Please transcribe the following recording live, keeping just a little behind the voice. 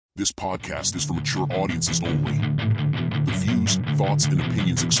This podcast is for mature audiences only. The views, thoughts, and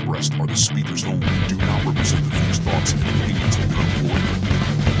opinions expressed are the speakers only and do not represent the views, thoughts, and opinions of their employer.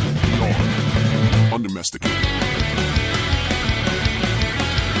 We are undomesticated.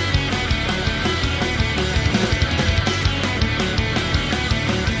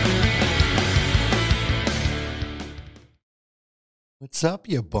 What's up,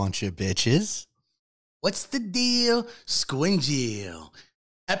 you bunch of bitches? What's the deal? Squingill.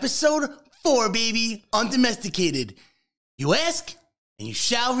 Episode 4, baby. Undomesticated. You ask, and you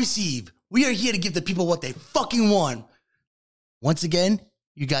shall receive. We are here to give the people what they fucking want. Once again,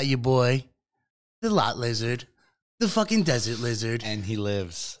 you got your boy, the lot lizard, the fucking desert lizard. And he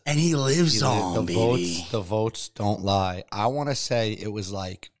lives. And he lives on, baby. The votes don't lie. I want to say it was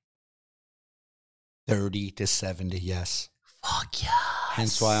like 30 to 70 yes. Fuck yeah.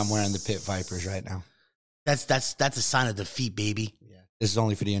 Hence why I'm wearing the Pit Vipers right now. That's a sign of defeat, baby. Yeah. This is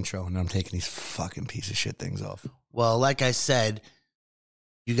only for the intro, and I'm taking these fucking piece of shit things off. Well, like I said,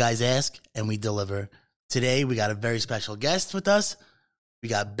 you guys ask, and we deliver. Today, we got a very special guest with us. We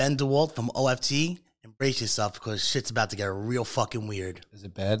got BEN DEWALT from OFT. Embrace yourself, because shit's about to get real fucking weird. Is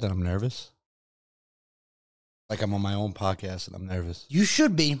it bad that I'm nervous? Like I'm on my own podcast, and I'm nervous. You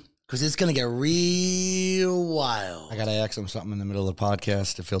should be, because it's going to get real wild. I got to ask him something in the middle of the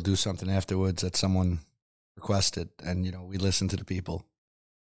podcast if he'll do something afterwards that someone requested, and, you know, we listen to the people.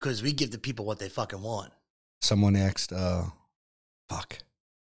 Because we give the people what they fucking want. Someone asked, fuck.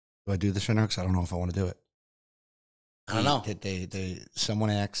 Do I do this right now? Because I don't know if I want to do it. I don't know. Someone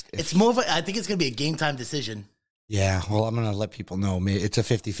asked. It's more of a, I think it's going to be a game time decision. Yeah, well, I'm going to let people know. It's a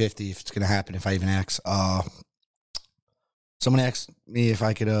 50-50 if it's going to happen, if I even ask. Someone asked me if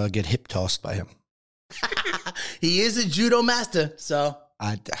I could get hip tossed by him. He is a judo master, so.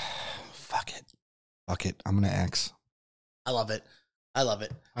 Fuck it. I'm going to ask. I love it.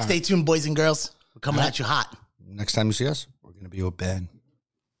 All Stay tuned, boys and girls. We're coming at you hot. Next time you see us, we're going to be with Ben.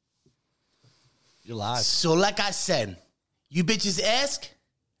 You're live. So like I said, you bitches ask,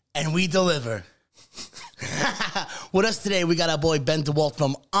 and we deliver. With us today, we got our boy BEN DEWALT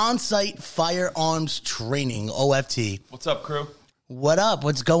from ONSIGHT FIREARMS TRAINing, OFT. What's up, crew? What up?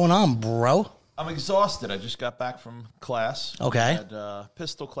 What's going on, bro? I'm exhausted. I just got back from class. Okay. Had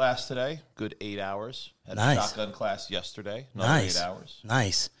pistol class today. Good 8 hours. Had Nice. a shotgun class yesterday. Another Nice. 8 hours.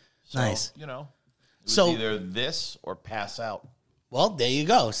 Nice. So, Nice. you know, it was So- either this or pass out. Well, there you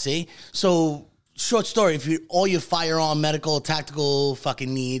go. See? So, short story, if you all your firearm, medical, tactical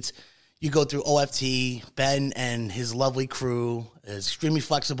fucking needs, you go through OFT. Ben and his lovely crew is extremely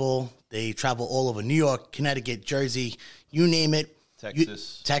flexible. They travel all over New York, Connecticut, Jersey, you name it.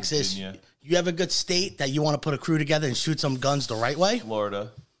 Texas. Texas. Virginia. You have a good state that you want to put a crew together and shoot some guns the right way?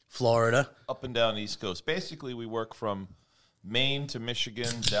 Florida. Up and down the East Coast. Basically, we work from Maine to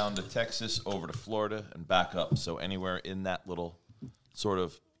Michigan, down to Texas, over to Florida, and back up. So anywhere in that little sort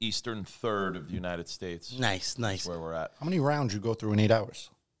of eastern third of the United States. Nice. That's where we're at. How many rounds you go through in 8 hours?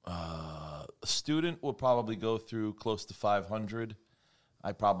 A student will probably go through close to 500.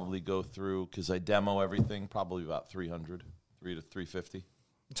 I probably go through, because I demo everything, probably about 300, 300 to 350.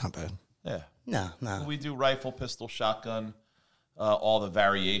 It's not bad. Yeah. No. We do rifle, pistol, shotgun, all the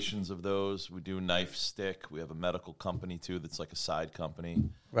variations of those. We do knife, stick. We have a medical company, too, that's like a side company.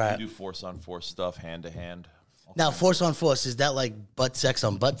 Right. We do force-on-force stuff, hand-to-hand. Now, force on force, is that like butt sex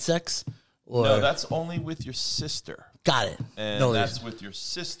on butt sex? Or? No, that's only with your sister. Got it. And No, that's with your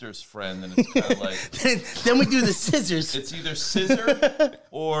sister's friend, and it's kind of like... then we do the scissors. It's either scissor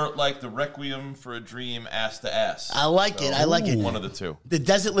or like the Requiem for a Dream ass to ass. I like it. One of the two. The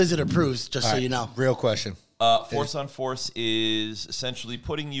Desert Lizard approves, just so you know. Real question. Force on force is essentially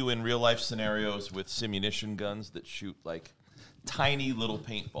putting you in real life scenarios with simunition guns that shoot like tiny little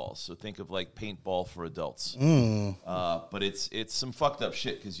paintballs. So think of like paintball for adults. But it's some fucked up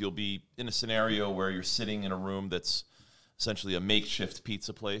shit, because you'll be in a scenario where you're sitting in a room that's essentially a makeshift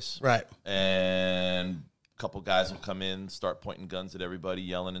pizza place. Right. And a couple guys will come in, start pointing guns at everybody,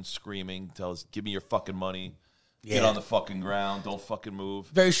 yelling and screaming, tell us, give me your fucking money. Get Yeah. on the fucking ground. Don't fucking move.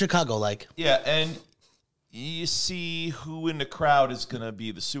 Very Chicago-like. Yeah, and you see who in the crowd is going to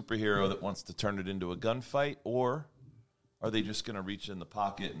be the superhero that wants to turn it into a gunfight, or are they just going to reach in the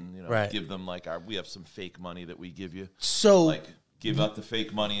pocket and Right. give them like we have some fake money that we give you, So, like give up the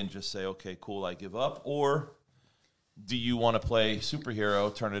fake money and just say, okay, cool, I give up, or do you want to play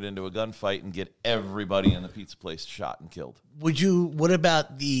superhero, turn it into a gunfight, and get everybody in the pizza place shot and killed? what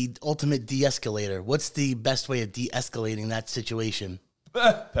about the ultimate de-escalator? What's the best way of de-escalating that situation?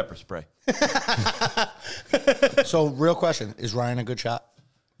 Pepper spray. So, real question. Is Ryan a good shot?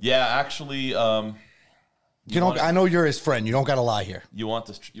 Yeah, actually, I know you're his friend. You don't got to lie here. You want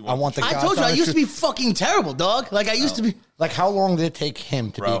this? I want the. I told you I used to be fucking terrible, dog. Like I used to be. Like how long did it take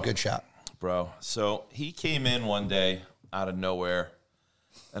him to be a good shot? Bro, so he came in one day out of nowhere,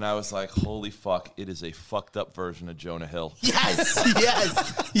 and I was like, holy fuck, it is a fucked up version of Jonah Hill.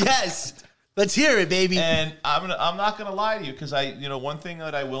 Yes, yes. Let's hear it, baby. And I'm not gonna lie to you, because one thing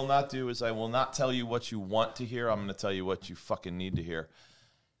that I will not do is I will not tell you what you want to hear. I'm gonna tell you what you fucking need to hear.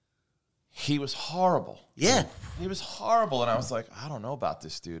 He was horrible. Yeah. He was horrible, and I was like, I don't know about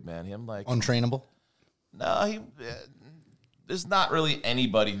this dude, man. Him like Untrainable? No, there's not really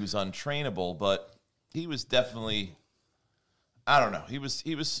anybody who's untrainable, but he was definitely, I don't know. He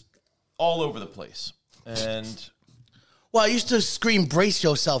was all over the place. And well, I used to scream, "Brace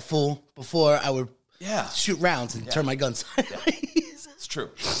yourself, fool," before I would shoot rounds and turn my guns. It's true.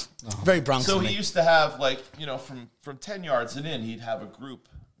 Very Bronx. So he used to have from 10 yards and in, he'd have a group,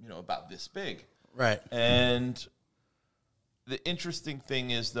 about this big. Right. And the interesting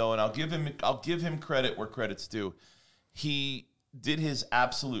thing is, though, and I'll give him credit where credit's due. He did his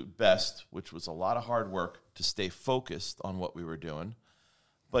absolute best, which was a lot of hard work, to stay focused on what we were doing.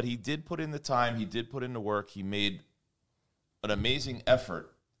 But he did put in the time. He did put in the work. He made an amazing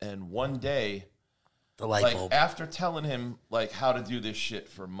effort. And one day, the light bulb. After telling him how to do this shit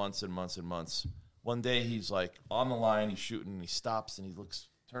for months and months and months, one day he's on the line, he's shooting, and he stops and he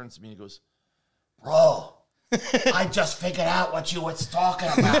turns to me and he goes, "Bro, I just figured out what you was talking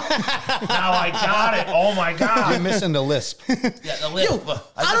about. Now I got it. Oh my God." You're missing the lisp. Yeah, the lisp. Yo,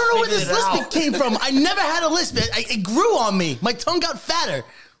 I don't know where this lisp came from. I never had a lisp. It grew on me. My tongue got fatter.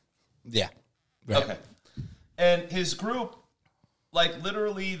 Yeah. Right. Okay. And his group,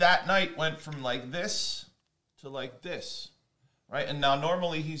 literally that night went from this to this. Right? And now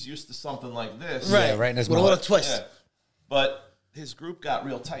normally he's used to something like this. Right. Yeah, right in his with a little twist. Yeah. But his group got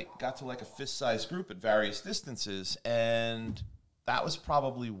real tight, got to a fist-sized group at various distances, and that was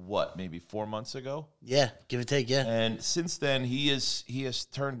probably maybe 4 months ago. Yeah, give or take, yeah. And since then, he has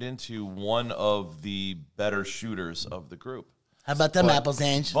turned into one of the better shooters of the group. How about them apples,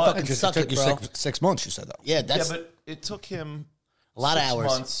 Ange? but Fucking It suck took it, you bro. 6 months, you said, though. Yeah, that's but it took him a lot of 6 hours.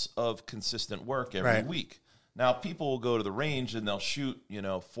 months of consistent work every week. Now, people will go to the range and they'll shoot,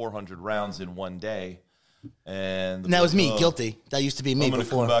 400 rounds in one day. And that was me, guilty. That used to be me I'm gonna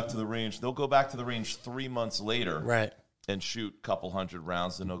before. come back to the range. They'll go back to the range 3 months later, Right. and shoot a couple hundred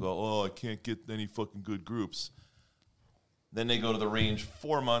rounds. And they'll go, "Oh, I can't get any fucking good groups." Then they go to the range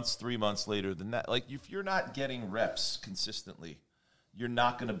 4 months, 3 months later. Than that, if you're not getting reps consistently, you're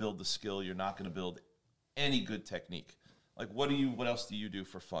not going to build the skill. You're not going to build any good technique. What else do you do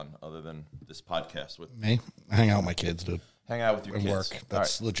for fun other than this podcast with Me? I hang out with my kids, dude. hang out with your And kids? work.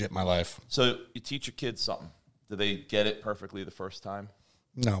 That's legit my life. So you teach your kids something. Do they get it perfectly the first time?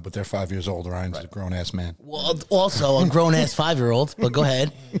 No, but they're 5 years old. Ryan's a grown-ass man. Well, also a grown-ass 5-year-old, but go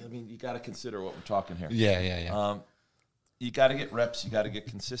ahead. I mean, you got to consider what we're talking here. Yeah. You got to get reps. You got to get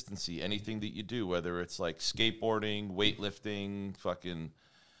consistency. Anything that you do, whether it's skateboarding, weightlifting, fucking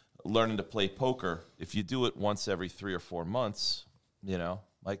learning to play poker, if you do it once every 3 or 4 months,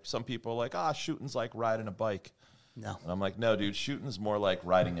 some people are like, shooting's like riding a bike. No. And I'm like, no, dude, shooting's more like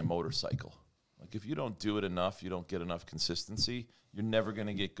riding a motorcycle. If you don't do it enough, you don't get enough consistency, you're never going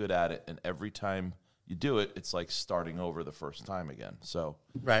to get good at it. And every time you do it, it's like starting over the first time again. So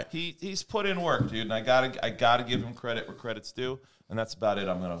Right. he's put in work, dude, and I gotta give him credit where credit's due, and that's about it.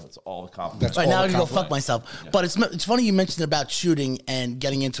 That's all the compliments. Right, now I can go fuck myself. Yeah. But it's funny you mentioned about shooting and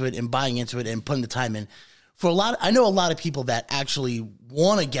getting into it and buying into it and putting the time in. I know a lot of people that actually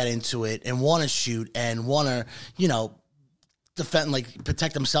want to get into it and want to shoot and want to, defend,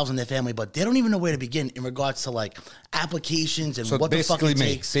 protect themselves and their family, but they don't even know where to begin in regards to applications and what the fuck it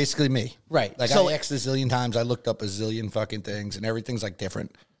takes. Basically me. Right. I asked a zillion times. I looked up a zillion fucking things, and everything's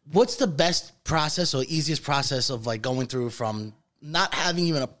different. What's the best process or easiest process of going through from not having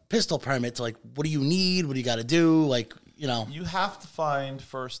even a pistol permit to what do you need? What do you got to do? You have to find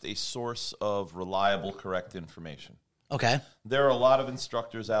first a source of reliable, correct information. Okay. There are a lot of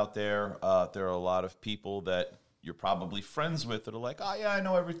instructors out there. There are a lot of people that you're probably friends with that are like, "Oh yeah, I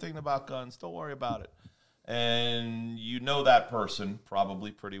know everything about guns. Don't worry about it." And you know that person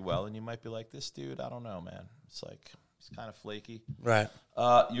probably pretty well, and you might be like, "This dude, I don't know, man. It's he's kind of flaky." Right.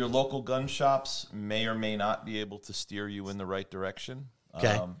 Your local gun shops may or may not be able to steer you in the right direction.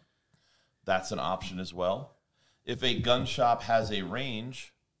 Okay. That's an option as well. If a gun shop has a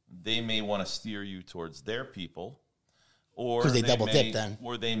range, they may want to steer you towards their people. Or because they double dip then.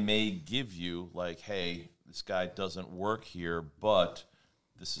 Or they may give you hey, this guy doesn't work here, but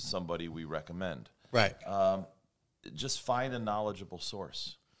this is somebody we recommend. Right. Just find a knowledgeable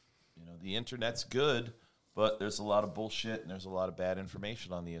source. The internet's good, But there's a lot of bullshit and there's a lot of bad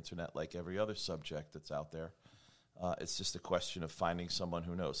information on the internet, like every other subject that's out there. It's just a question of finding someone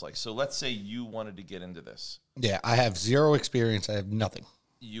who knows. Like, so let's say you wanted to get into this. Yeah, I have zero experience. I have nothing.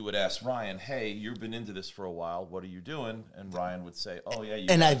 You would ask Ryan, hey, you've been into this for a while. What are you doing? And Ryan would say, oh, yeah.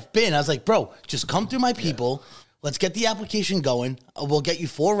 I was like, bro, just come through my people. Yeah. Let's get the application going. We'll get you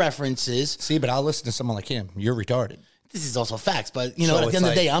 4 references. See, but I'll listen to someone like him. You're retarded. This is also facts, but, you know, at the end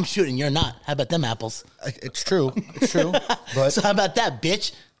of the day, I'm shooting. You're not. How about them apples? It's true. It's true. But so how about that,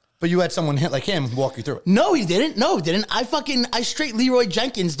 bitch? But you had someone like him walk you through it. No, he didn't. I straight Leroy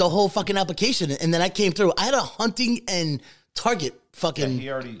Jenkins the whole fucking application, and then I came through. I had a hunting and target fucking.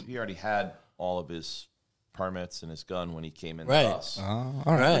 Yeah, he already had all of his permits and his gun when he came in right. to us. All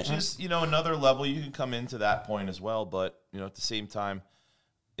right. Which is, you know, another level. You can come into that point as well, but, you know, at the same time,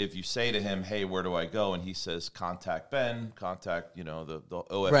 if you say to him, hey, where do I go? And he says, contact Ben, contact, you know, the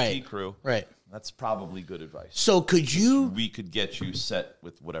OFT crew. Right. That's probably good advice. So we could get you set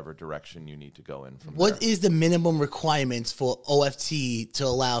with whatever direction you need to go in from What there. is the minimum requirements for OFT to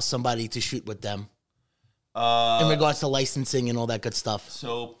allow somebody to shoot with them? In regards to licensing and all that good stuff.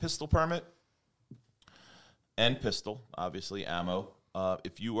 So pistol permit and pistol, obviously ammo.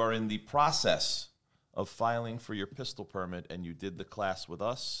 If you are in the process of filing for your pistol permit and you did the class with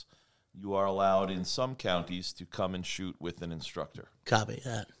us, you are allowed in some counties to come and shoot with an instructor. Copy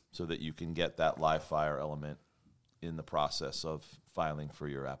that. So that you can get that live fire element in the process of filing for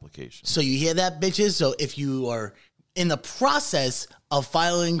your application. So you hear that, bitches? So if you are in the process of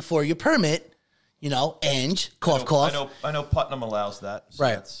filing for your permit, you know, cough. I know Putnam allows that. So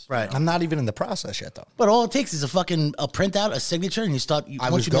right. I'm not even in the process yet, though. But all it takes is a printout, a signature, and you start.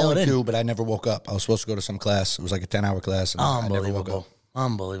 I was going to, but I never woke up. I was supposed to go to some class. It was like a 10-hour class, and I never woke up.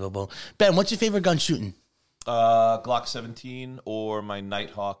 Unbelievable. Ben, what's your favorite gun shooting? Glock 17 or my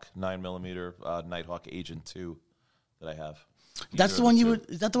Nighthawk 9mm Nighthawk Agent 2 that I have. That's the one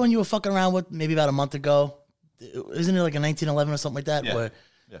is that the one you were fucking around with maybe about a month ago? Isn't it like a 1911 or something like that? Yeah.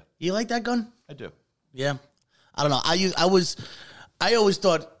 Yeah. You like that gun? I do. Yeah. I don't know. I always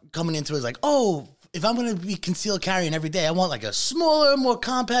thought coming into it was like, oh, if I'm going to be concealed carrying every day, I want like a smaller, more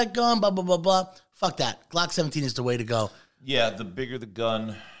compact gun, blah, blah, blah, blah. Fuck that. Glock 17 is the way to go. Yeah, the bigger the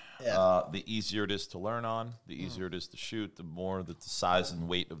gun, the easier it is to learn on, the easier it is to shoot, the more that the size and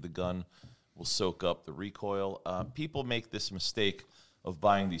weight of the gun will soak up the recoil. People make this mistake of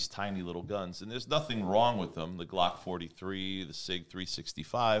buying these tiny little guns, and there's nothing wrong with them. The Glock 43, the SIG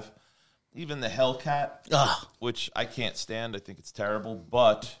 365, even the Hellcat, which I can't stand. I think it's terrible.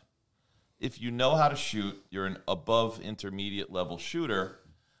 But if you know how to shoot, you're an above intermediate level shooter,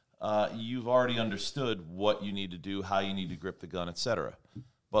 you've already understood what you need to do, how you need to grip the gun, etc.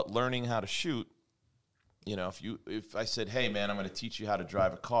 But learning how to shoot, you know, if I said, hey, man, I'm going to teach you how to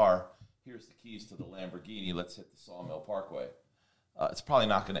drive a car, here's the keys to the Lamborghini, let's hit the Sawmill Parkway. It's probably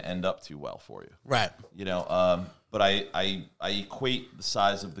not going to end up too well for you. Right. You know, but I equate the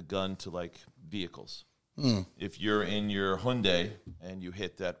size of the gun to, like, vehicles. If you're in your Hyundai and you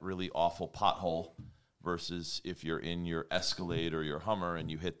hit that really awful pothole versus if you're in your Escalade or your Hummer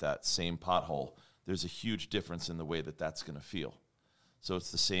and you hit that same pothole, there's a huge difference in the way that that's going to feel. So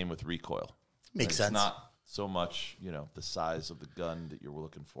it's the same with recoil. Makes sense. It's not so much, you know, the size of the gun that you're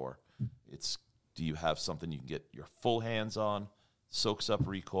looking for. It's, do you have something you can get your full hands on, soaks up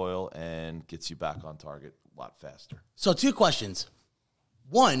recoil, and gets you back on target a lot faster. So 2 questions.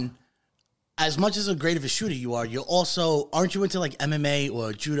 One, as much as a great of a shooter you are, you're also, aren't you into like MMA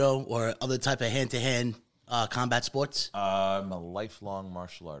or judo or other type of hand-to-hand combat sports? I'm a lifelong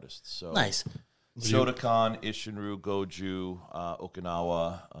martial artist. So nice. Shotokan, Ishinryu, Goju,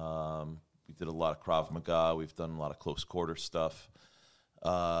 Okinawa. We did a lot of Krav Maga. We've done a lot of close quarter stuff.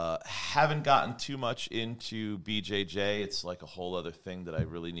 Haven't gotten too much into BJJ. It's like a whole other thing that I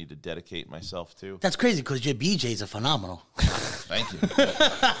really need to dedicate myself to. That's crazy because your BJs are phenomenal. Thank you.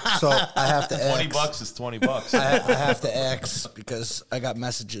 So I have to ask. $20 is $20. I have to ask because I got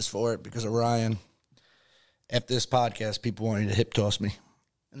messages for it because of Ryan. After this podcast, people wanted to hip toss me.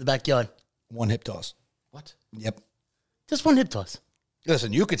 In the backyard. 1 hip toss. What? Yep. Just 1 hip toss.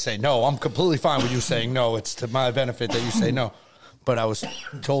 Listen, you could say no. I'm completely fine with you saying no. It's to my benefit that you say no. But I was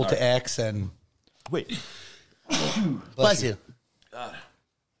told to ask and... Wait. Bless you. God.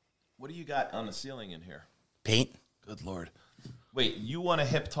 What do you got on the ceiling in here? Paint. Good Lord. Wait, you want to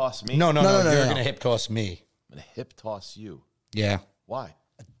hip toss me? No. You're going to hip toss me. I'm going to hip toss you. Yeah. Why?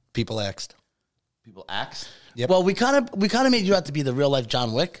 People asked. People asked? Yep. Well, we kind of made you out to be the real life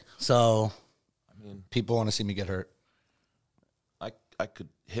John Wick. So, I mean, people want to see me get hurt. I could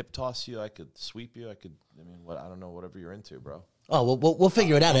hip toss you. I could sweep you. I mean, what? I don't know. Whatever you're into, bro. Oh, we'll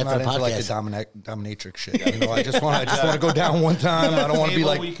figure it out I'm after the not into podcast. like the dominatrix shit. You know, I just want to go down one time. I don't want to be we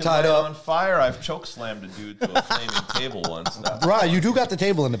like can tied light up. on fire. I've choke slammed a dude to a flaming table once. Right, you do got the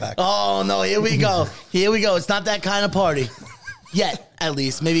table in the back. Oh no, here we go. Here we go. It's not that kind of party. Yet, at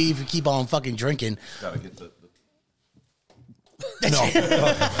least. Maybe if you keep on fucking drinking. Gotta get the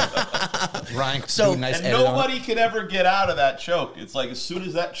Ryan, So- do a nice and edit on it. nobody can ever get out of that choke. It's like as soon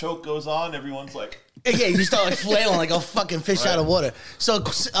as that choke goes on, everyone's like, Yeah, you start like flailing like a fucking fish out of water. So,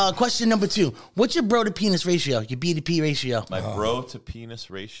 question number 2. What's your bro to penis ratio? Your B to P ratio? my bro to penis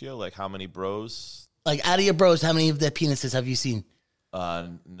ratio. Like how many bros? Like, out of your bros, how many of their penises have you seen?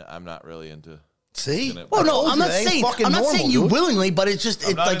 I'm not really into. See? Well, no, I I'm not told you, they ain't saying fucking I'm not normal, saying you dude. willingly, but it's just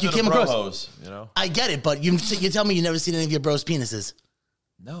I'm not like into you the came bro across. hose, you know? I get it, but you tell me you never seen any of your bros' penises.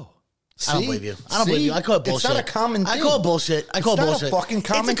 No. I don't See? believe you. I don't believe you. I call it bullshit. It's not a common thing. I call it bullshit. I call it not a bullshit. fucking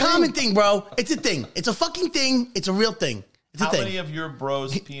common It's a common thing. thing, bro. It's a thing. It's a fucking thing. It's a real thing. It's a How thing. many of your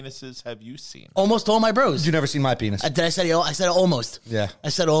bros' penises have you seen? Almost all my bros. You never seen my penis. Did I say it? I said it almost. Yeah. I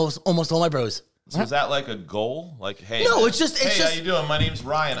said almost all my bros. So is that like a goal? Like, hey, No, man, it's just- hey, how you doing? My name's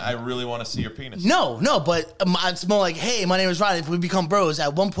Ryan. I really want to see your penis. No, but it's more like, hey, my name is Ryan. If we become bros,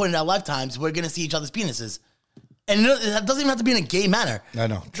 at one point in our lifetimes, we're gonna see each other's penises. And it doesn't even have to be in a gay manner. I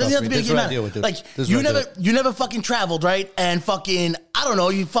know. It doesn't Trust have me. to be in a This gay is what I manner. deal with, dude. Like This is you what I never, you never fucking traveled, right? And fucking, I don't know,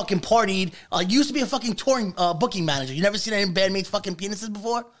 you fucking partied. You used to be a fucking touring booking manager. You never seen any bandmates fucking penises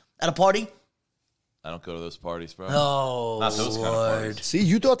before at a party? I don't go to those parties, bro. Oh, Not those kind of parties. See,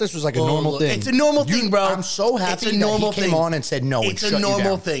 you thought this was like a normal thing. It's a normal thing, bro. I'm so happy It's a normal that he came thing. on and said no. It's and a shut you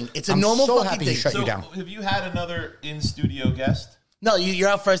normal down. thing. It's a I'm normal so fucking happy thing. He shut So you down. have you had another in-studio guest? No, you're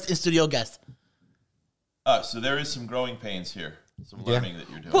our first in studio guest. So there is some growing pains here. Some learning that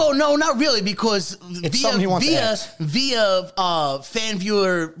you're doing. Well, no, not really, because something he wants to ask. via fan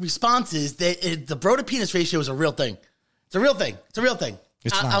viewer responses, the bro to penis ratio is a real thing. It's a real thing. It's a real thing.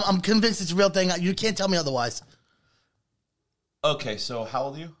 It's not. I'm convinced it's a real thing. You can't tell me otherwise. Okay, so how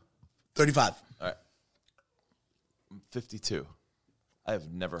old are you? 35. All right. I'm 52. I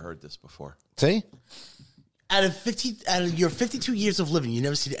have never heard this before. See? Out of your 52 years of living, you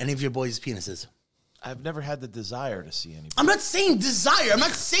never seen any of your boys' penises. I've never had the desire to see any. I'm not saying desire. I'm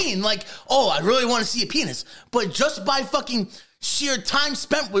not saying like, oh, I really want to see a penis. But just by fucking sheer time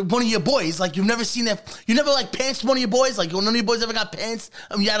spent with one of your boys, like you've never seen that. You never like pantsed one of your boys. Like none of your boys ever got pants.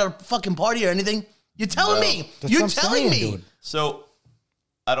 You had a fucking party or anything. You're telling me. That's You're what I'm telling saying, me. dude. So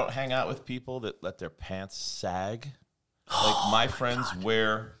I don't hang out with people that let their pants sag. Like my friends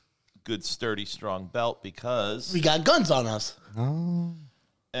wear good, sturdy, strong belt because. We got guns on us.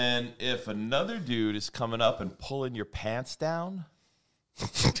 And if another dude is coming up and pulling your pants down,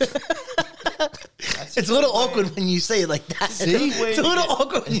 It's a little awkward when you say it like that. See? It's a little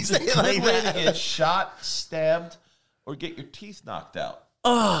awkward when you say it like good way to that. get shot, stabbed, or get your teeth knocked out.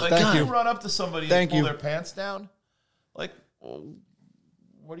 Oh, Like thank if you. you run up to somebody Thank and pull you. their pants down, like, well,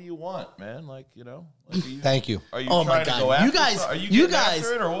 what do you want, man? Like, you know, like, Thank you. Are you Oh trying my to God. go after? You guys, Are you you getting guys,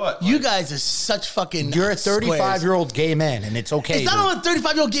 after it or what? You Like, guys are such fucking. You're a squares. 35-year-old gay man, and it's okay. It's not dude. only a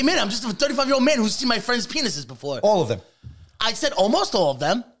 35-year-old gay man. I'm just a 35-year-old man who's seen my friends' penises before. All of them. I said almost all of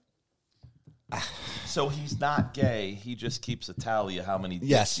them. so he's not gay. He just keeps a tally of how many dicks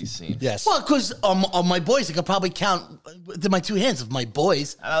Yes. he's seen. Yes. Well, because on my boys, I could probably count with my two hands of my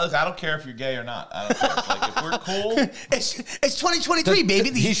boys. Look, I don't care if you're gay or not. I don't care. Like, if we're cool, It's 2023, baby.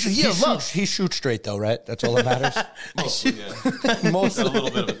 The year of love. He shoots straight, though, right? That's all that matters. mostly, yeah. Most Got a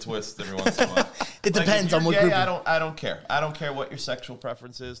little bit of a twist every once in a while. It Like, depends if on you're what gay, group. I don't care. I don't care what your sexual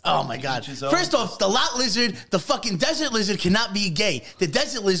preference is. Oh Like, my to God! each his own. First off, the lot lizard, the fucking desert lizard, cannot be gay. The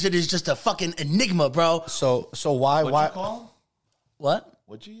desert lizard is just a fucking enigma, bro. So why What'd why? you call him? What?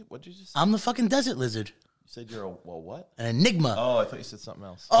 What'd you just? I'm the fucking desert lizard. You said you're a what? An enigma. Oh, I thought you said something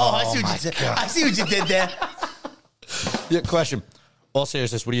else. Oh, I see what you said. I see what you did there. Yeah, question. All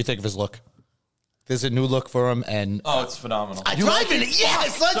seriousness, what do you think of his look? There's a new look for him, and Oh, it's phenomenal. I drive in it.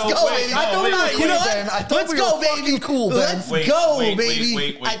 Yes, let's So, go, wait, baby. no, I thought wait, we were wait, you know wait, what? Ben. I thought Let's we go, were baby. fucking cool, Ben. Let's go,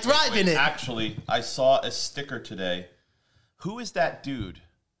 baby. I drive in it. Actually, I saw a sticker today. Who is that dude?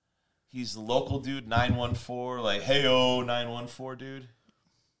 He's the local dude, 914, like, hey-oh, 914 dude.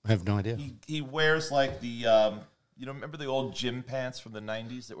 I have no idea. He wears like the, you know, remember the old gym pants from the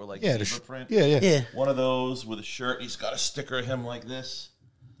 90s that were like Yeah, zebra print? yeah. Yeah. One of those with a shirt. He's got a sticker of him like this.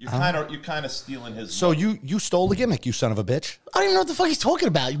 You're kind of stealing his. So look. you stole the gimmick, you son of a bitch. I don't even know what the fuck he's talking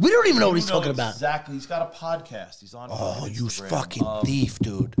about. We don't even know what You he's talking about. Exactly. He's got a podcast. He's on. Oh, fucking you Instagram. fucking thief,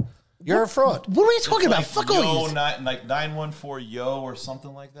 dude. You're a fraud. What are you talking about? Like Fuck all these. like 914 Yo or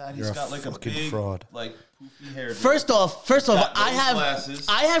something like that. He's You're got a like a fucking big, fraud. like poofy hair. First off, Got I those have glasses.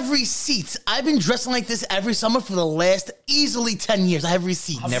 I have receipts. I've been dressing like this every summer for the last easily 10 years. I have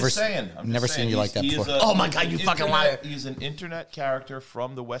receipts. I'm just saying, seen you like that he is before. Oh my God, you fucking liar. He's an internet character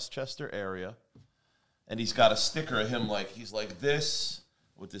from the Westchester area, and he's got a sticker of him like he's like this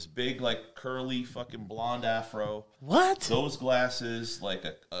with this big like curly fucking blonde afro. What? Those glasses, like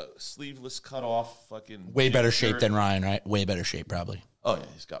a sleeveless cut off fucking Way better shirt. shape than Ryan, right? Way better shape, probably. Oh yeah,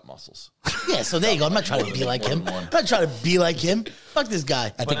 he's got muscles. Yeah, so there you go. I'm not trying to be like him. I'm not trying to be like him. Fuck this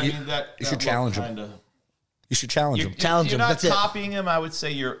guy. I think you should challenge him. You should challenge him. Challenge You're him. not That's it. copying him. I would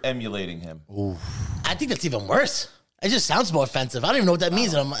say you're emulating him. I think that's even worse. It just sounds more offensive. I don't even know what that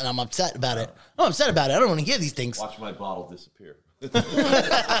means, and I'm upset about it. I'm upset about it. I don't want to hear these things. Watch my bottle disappear.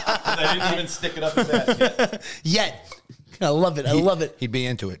 I didn't even stick it up his ass yet. Yet. I love it. I love it. He'd be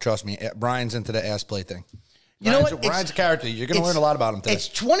into it. Trust me. Brian's into the ass play thing. You know what? Ryan's a character. You're going to learn a lot about him today. It's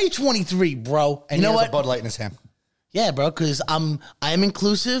 2023, bro. And you know he has what? a Bud Light in his hand. Yeah, bro, because I am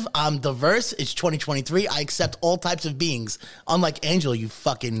inclusive. I'm diverse. It's 2023. I accept all types of beings. Unlike Angelo, you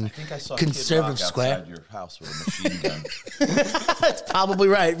fucking I think I saw conservative Kid Rock square. outside your house with a machine gun. That's probably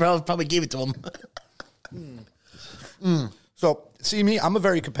right, bro. Probably gave it to him. So, see me, I'm a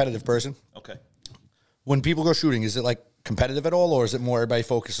very competitive person. Okay. When people go shooting, is it like competitive at all, or is it more everybody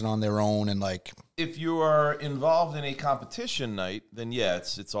focusing on their own and like... If you are involved in a competition night, then yeah,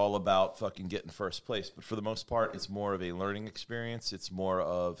 it's all about fucking getting first place. But for the most part, it's more of a learning experience. It's more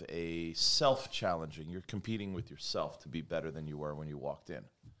of a self-challenging. You're competing with yourself to be better than you were when you walked in.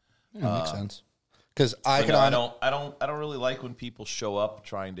 Yeah, makes sense. Because I don't really like when people show up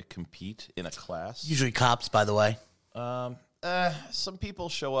trying to compete in a class. Usually cops, by the way. Some people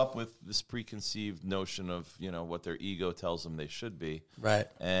show up with this preconceived notion of, what their ego tells them they should be. Right.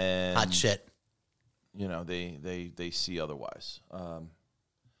 And Hot shit. They see otherwise.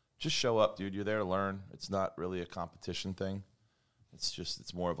 Just show up, dude. You're there to learn. It's not really a competition thing.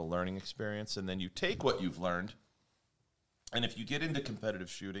 It's more of a learning experience. And then you take what you've learned. And if you get into competitive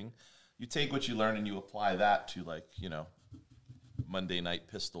shooting, you take what you learn and you apply that to Monday night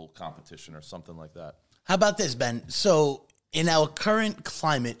pistol competition or something like that. How about this, Ben? So in our current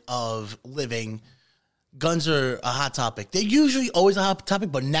climate of living, guns are a hot topic. They're usually always a hot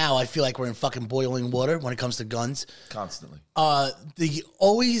topic, but now I feel like we're in fucking boiling water when it comes to guns. Constantly.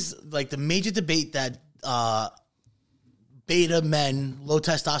 The major debate that beta men, low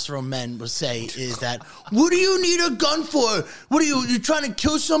testosterone men will say is that, what do you need a gun for? What are you trying to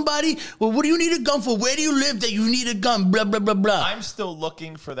kill somebody? Well, what do you need a gun for? Where do you live that you need a gun? Blah, blah, blah, blah. I'm still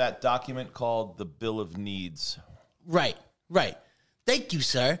looking for that document called the Bill of Needs. Right. Thank you,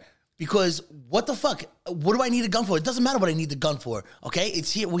 sir. Because what the fuck? What do I need a gun for? It doesn't matter what I need the gun for. Okay,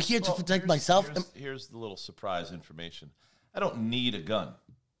 it's here. We're here to protect myself. Here's the little surprise information. I don't need a gun.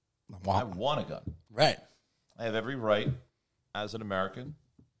 Wow. I want a gun. Right. I have every right as an American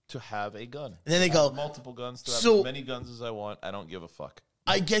to have a gun. And then they I go, have multiple guns, to have so- as many guns as I want. I don't give a fuck.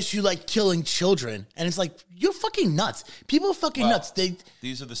 I guess you like killing children, and it's like you're fucking nuts. People are fucking nuts.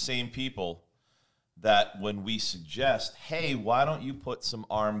 These are the same people that when we suggest, hey, why don't you put some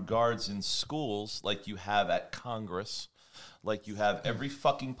armed guards in schools like you have at Congress, like you have every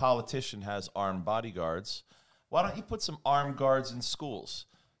fucking politician has armed bodyguards. Why don't you put some armed guards in schools?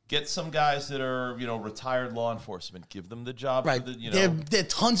 Get some guys that are, retired law enforcement. Give them the job. Right. There are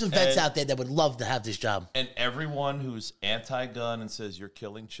tons of vets out there that would love to have this job. And everyone who's anti-gun and says you're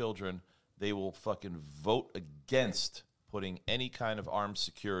killing children, they will fucking vote against putting any kind of armed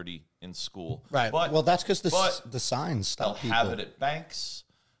security in school. Right. Well, that's because the signs stop They'll people. have it at banks.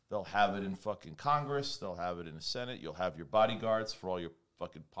 They'll have it in fucking Congress. They'll have it in the Senate. You'll have your bodyguards for all your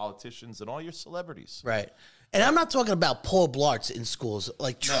fucking politicians and all your celebrities. Right. And I'm not talking about Paul Blarts in schools,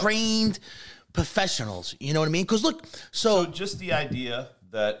 like trained professionals. You know what I mean? Because look, So just the idea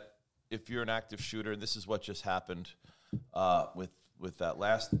that if you're an active shooter, and this is what just happened with that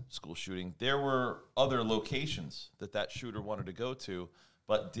last school shooting, there were other locations that shooter wanted to go to,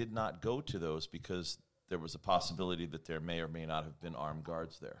 but did not go to those because there was a possibility that there may or may not have been armed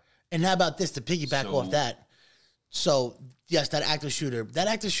guards there. And how about this, to piggyback off that? So, yes, that active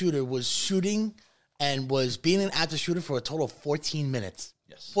shooter was shooting and was being an active shooter for a total of 14 minutes.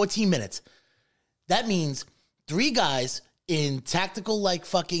 Yes. 14 minutes. That means 3 guys in tactical,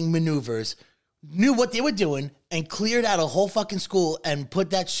 fucking maneuvers knew what they were doing and cleared out a whole fucking school and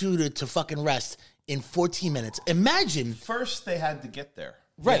put that shooter to fucking rest in 14 minutes. Imagine. First, they had to get there.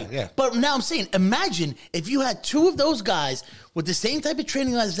 Right. Yeah. But now I'm saying, imagine if you had 2 of those guys with the same type of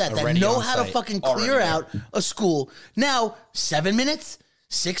training as that Already know on how to site. fucking Already clear there. out a school. Now, 7 minutes,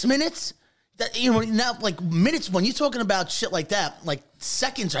 6 minutes? That, you know, now like minutes, when you're talking about shit like that, like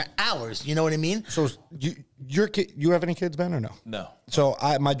seconds are hours. You know what I mean? So you have any kids, Ben, or no? No. So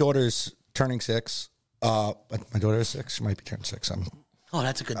my daughter's turning 6. My daughter is 6. She might be turning 6. Oh,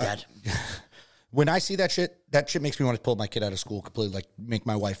 that's a good dad. When I see that shit makes me want to pull my kid out of school completely, like make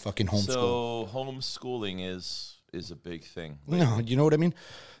my wife fucking homeschool. So homeschooling is a big thing. No, you know what I mean?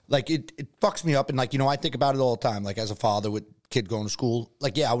 Like it fucks me up, and like, you know, I think about it all the time. Like as a father with kid going to school,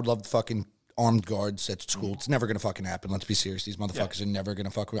 like, yeah, I would love the fucking armed guards at school. It's never gonna fucking happen. Let's be serious. These motherfuckers are never gonna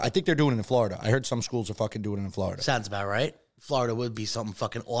fuck with. I think they're doing it in Florida. I heard some schools are fucking doing it in Florida. Sounds about right. Florida would be something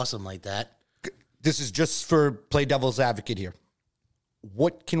fucking awesome like that. This is just for play devil's advocate here.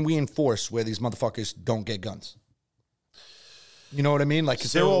 What can we enforce where these motherfuckers don't get guns? You know what I mean? Like,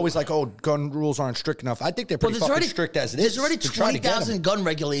 because they're always like, oh, gun rules aren't strict enough. I think they're pretty fucking strict as it is. There's already 20,000 gun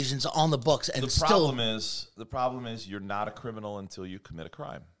regulations on the books, and the problem is you're not a criminal until you commit a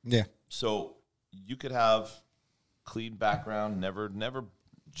crime. Yeah. So you could have clean background, never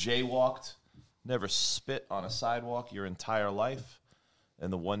jaywalked, never spit on a sidewalk your entire life,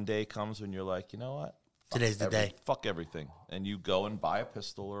 and the one day comes when you're like, you know what? Today's the day. Fuck everything. And you go and buy a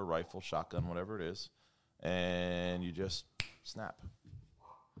pistol or a rifle, shotgun, whatever it is, and you just snap.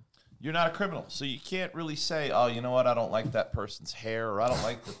 You're not a criminal. So you can't really say, oh, you know what, I don't like that person's hair, or I don't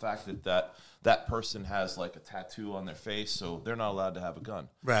like the fact that person has like a tattoo on their face, so they're not allowed to have a gun.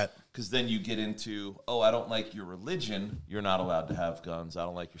 Right. Because then you get into, oh, I don't like your religion, you're not allowed to have guns. I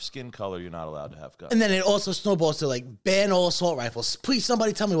don't like your skin color, you're not allowed to have guns. And then it also snowballs to like ban all assault rifles. Please,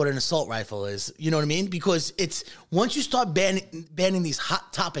 somebody tell me what an assault rifle is. You know what I mean? Because it's once you start banning these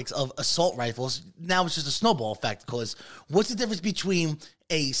hot topics of assault rifles, now it's just a snowball effect. Because what's the difference between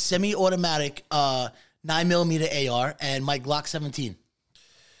a semi-automatic 9mm AR and my Glock 17?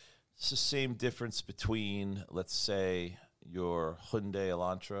 It's the same difference between, let's say, your Hyundai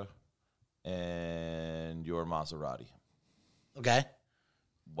Elantra and your Maserati. Okay.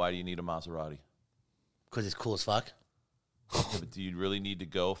 Why do you need a Maserati? Because it's cool as fuck. Yeah, but do you really need to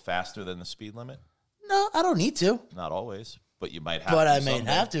go faster than the speed limit? No, I don't need to. Not always, but you might have to. But I may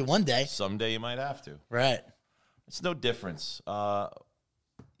have to one day. Someday you might have to. Right. It's no difference.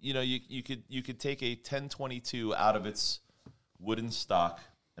 You know, you could take a 1022 out of its wooden stock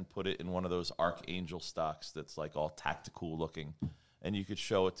and put it in one of those Archangel stocks that's like all tactical looking, and you could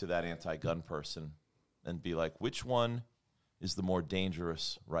show it to that anti-gun person and be like, which one is the more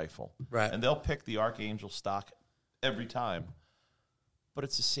dangerous rifle? Right. And they'll pick the Archangel stock every time, but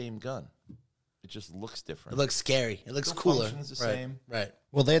it's the same gun. It just looks different. It looks scary. It looks Still cooler. functions the right. same. Right.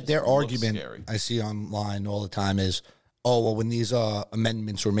 Well, their argument scary. I see online all the time is, oh, well, when these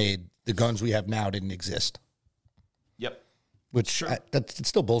amendments were made, the guns we have now didn't exist. Yep. Which it's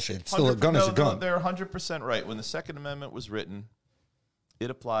still bullshit. It's still a gun is a gun. They're 100% right. When the Second Amendment was written, it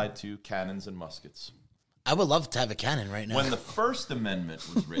applied to cannons and muskets. I would love to have a cannon right now. When the First Amendment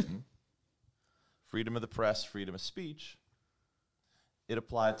was written, freedom of the press, freedom of speech, it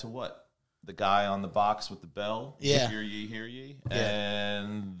applied to what? The guy on the box with the bell, yeah. Hear ye,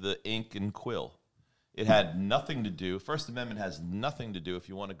 and the ink and quill. It had nothing to do, First Amendment has nothing to do, if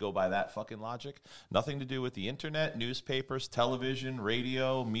you want to go by that fucking logic, nothing to do with the internet, newspapers, television,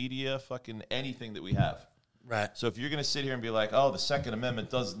 radio, media, fucking anything that we have. Right. So if you're going to sit here and be like, oh, the Second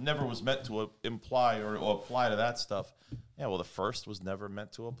Amendment never was meant to imply or apply to that stuff. Yeah, well, the first was never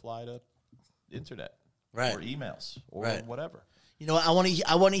meant to apply to internet. Right. Or emails or whatever. You know what? I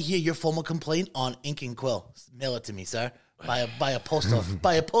want to hear your formal complaint on ink and quill. Mail it to me, sir. By a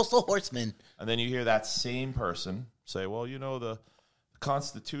postal horseman. And then you hear that same person say, well, you know, the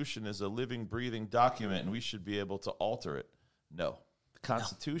Constitution is a living, breathing document, and we should be able to alter it. No. The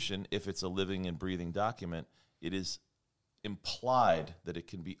Constitution, if it's a living and breathing document, it is implied that it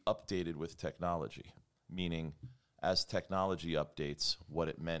can be updated with technology, meaning as technology updates, what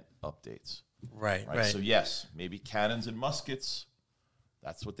it meant updates. Right. So, yes, maybe cannons and muskets,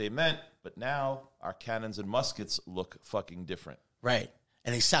 that's what they meant, but now our cannons and muskets look fucking different. Right.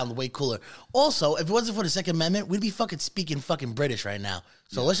 And they sound way cooler. Also, if it wasn't for the Second Amendment, we'd be fucking speaking fucking British right now.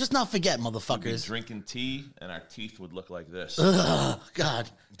 So let's just not forget, motherfuckers. We'd be drinking tea, and our teeth would look like this. Ugh, God.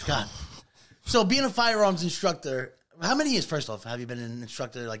 So being a firearms instructor, how many years, first off, have you been an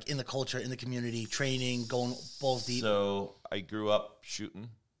instructor, like in the culture, in the community, training, going balls deep? So I grew up shooting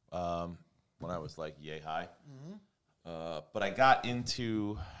when I was like yay high. Mm-hmm. But I got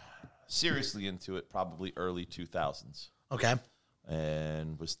seriously into it probably early 2000s. Okay.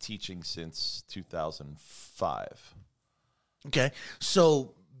 And was teaching since 2005. Okay.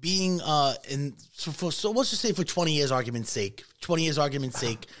 So being so let's just say for 20 years argument's sake,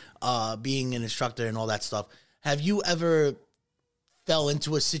 being an instructor and all that stuff, have you ever fell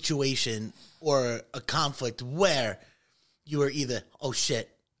into a situation or a conflict where you were either, oh shit,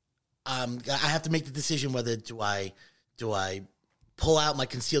 I have to make the decision whether do I pull out my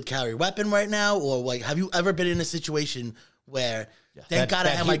concealed carry weapon right now, or like, have you ever been in a situation where thank God I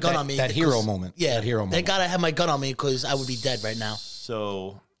have my gun on me? That hero moment. Yeah, that hero moment. Thank God I have my gun on me because I would be dead right now.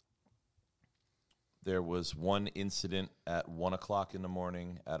 So there was one incident at 1 o'clock in the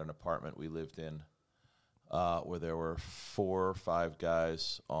morning at an apartment we lived in, where there were 4 or 5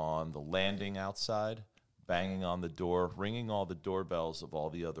 guys on the landing outside, banging on the door, ringing all the doorbells of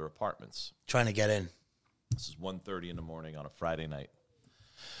all the other apartments. Trying to get in. This is 1:30 in the morning on a Friday night.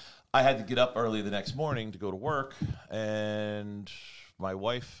 I had to get up early the next morning to go to work, and my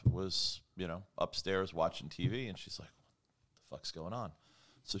wife was, upstairs watching TV, and she's like, what the fuck's going on?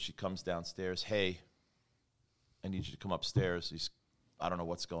 So she comes downstairs, hey, I need you to come upstairs. I don't know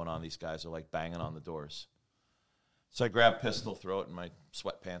what's going on. These guys are like banging on the doors. So I grab a pistol, throw it in my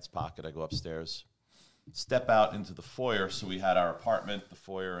sweatpants pocket. I go upstairs, step out into the foyer. So we had our apartment, the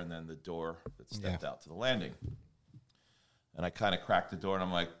foyer, and then the door that stepped out to the landing. And I kind of cracked the door, and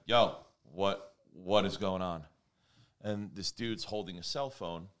I'm like, yo, what is going on? And this dude's holding a cell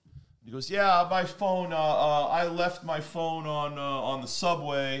phone. He goes, yeah, my phone, I left my phone on the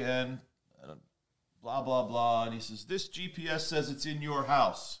subway, and blah, blah, blah. And he says, this GPS says it's in your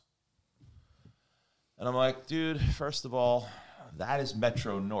house. And I'm like, dude, first of all, that is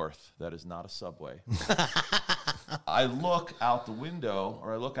Metro North. That is not a subway. I look out the window,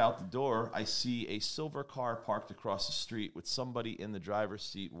 or I look out the door. I see a silver car parked across the street with somebody in the driver's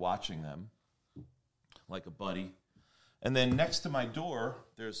seat watching them, like a buddy. And then next to my door,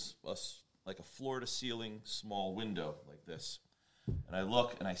 there's like a floor-to-ceiling small window like this. And I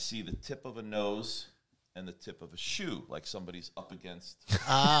look, and I see the tip of a nose and the tip of a shoe, like somebody's up against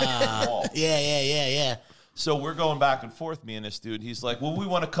the wall. Yeah. So we're going back and forth, me and this dude. He's like, well, we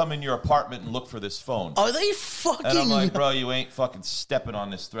want to come in your apartment and look for this phone. Are they fucking... And I'm like, bro, you ain't fucking stepping on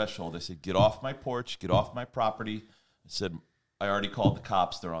this threshold. I said, get off my porch, get off my property. I said, I already called the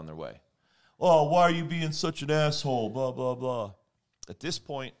cops. They're on their way. Oh, why are you being such an asshole? Blah, blah, blah. At this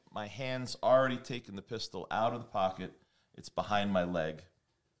point, my hand's already taken the pistol out of the pocket. It's behind my leg.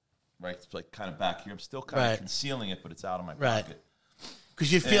 Right? It's like kind of back here. I'm still kind of concealing it, but it's out of my pocket.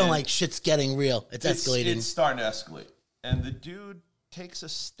 Because you're feeling like shit's getting real. It's escalating. It's starting to escalate. And the dude takes a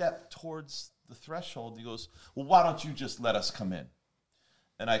step towards the threshold. He goes, well, why don't you just let us come in?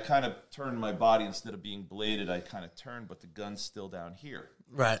 And I kind of turned my body. Instead of being bladed, I kind of turned, but the gun's still down here.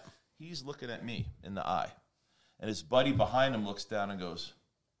 Right. He's looking at me in the eye. And his buddy behind him looks down and goes,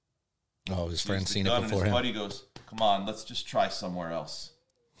 oh, his friend's seen it before him. him. His buddy goes, come on, let's just try somewhere else.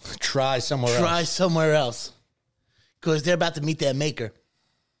 Try somewhere else. Because they're about to meet their maker.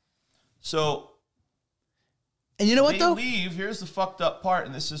 So, and you know what, though? They leave. Here's the fucked up part,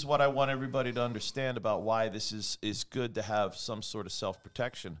 and this is what I want everybody to understand about why this is good to have some sort of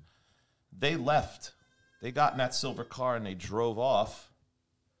self-protection. They left. They got in that silver car, and they drove off.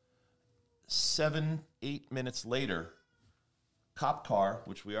 7-8 minutes later, cop car,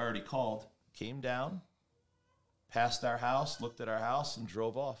 which we already called, came down, passed our house, looked at our house, and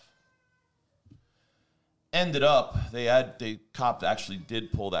drove off. Ended up, the cop actually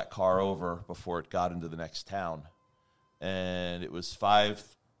did pull that car over before it got into the next town. And it was 5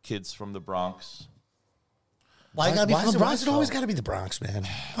 kids from the Bronx. Why is it always got to be the Bronx, man?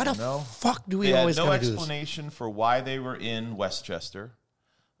 Why the fuck do we always got to do this? No explanation for why they were in Westchester.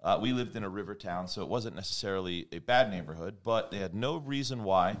 We lived in a river town, so it wasn't necessarily a bad neighborhood, but they had no reason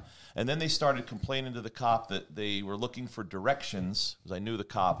why. And then they started complaining to the cop that they were looking for directions. Because I knew the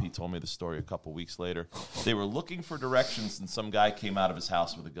cop. He told me the story a couple weeks later. They were looking for directions, and some guy came out of his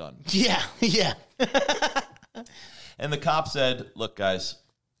house with a gun. Yeah. And the cop said, look, guys,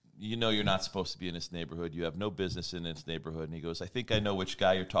 you know you're not supposed to be in this neighborhood. You have no business in this neighborhood. And he goes, I think I know which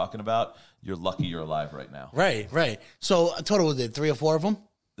guy you're talking about. You're lucky you're alive right now. Right. So a total was it 3 or 4 of them?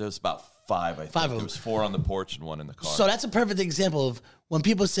 There was about 5, I think. 5 of them. There was 4 on the porch and 1 in the car. So that's a perfect example of when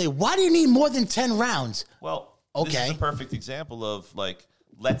people say, why do you need more than 10 rounds? Well, this is a perfect example of, like,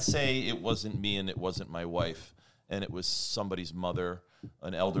 let's say it wasn't me and it wasn't my wife, and it was somebody's mother,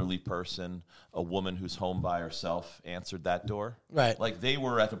 an elderly person, a woman who's home by herself answered that door. Right. Like, they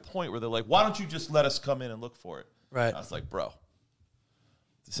were at a point where they're like, why don't you just let us come in and look for it? Right. I was like, bro,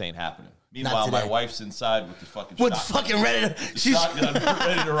 this ain't happening. Meanwhile, my wife's inside with the fucking shotgun. Ready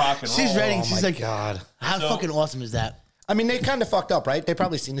to rock and roll. She's ready. Oh, she's my like, God. How fucking awesome is that? I mean, they kind of fucked up, right? They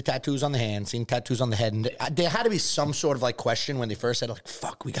probably seen the tattoos on the hand, seen tattoos on the head, and there had to be some sort of like question when they first said, like,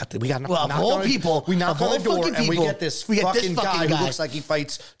 "Fuck, we got well, of all people, we knock on the door and we get this fucking guy who guy looks like he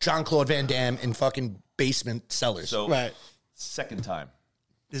fights Jean-Claude Van Damme in fucking basement cellars." So, right. Second time.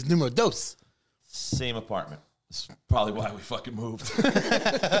 There's numero dos. Same apartment. That's probably why we fucking moved.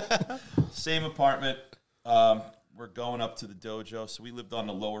 Same apartment. We're going up to the dojo. So we lived on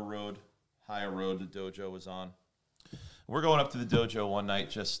the lower road, higher road the dojo was on. We're going up to the dojo one night,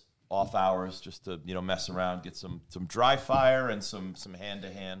 just off hours, just to, mess around, get some dry fire and some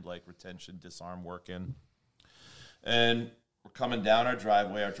hand-to-hand, like, retention, disarm work in. And we're coming down our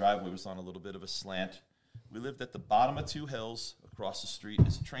driveway. Our driveway was on a little bit of a slant. We lived at the bottom of two hills. Across the street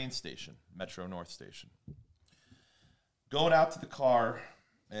is a train station, Metro North Station. Going out to the car,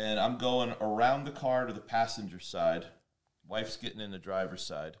 and I'm going around the car to the passenger side. Wife's getting in the driver's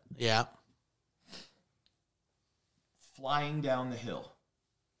side. Yeah. Flying down the hill,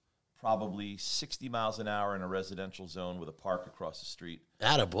 probably 60 miles an hour in a residential zone with a park across the street.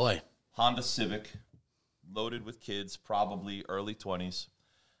 Attaboy. Honda Civic, loaded with kids, probably early 20s.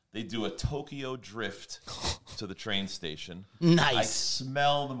 They do a Tokyo drift to the train station. Nice. I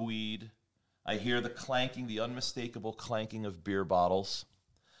smell the weed. I hear the clanking, the unmistakable clanking of beer bottles.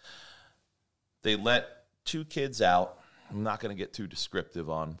 They let two kids out. I'm not going to get too descriptive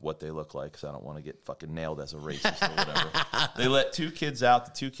on what they look like because I don't want to get fucking nailed as a racist or whatever. They let two kids out.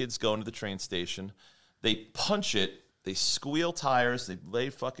 The two kids go into the train station. They punch it. They squeal tires, they lay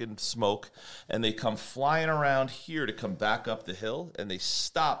fucking smoke, and they come flying around here to come back up the hill, and they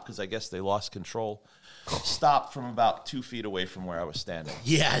stop, because I guess they lost control, stopped from about 2 feet away from where I was standing.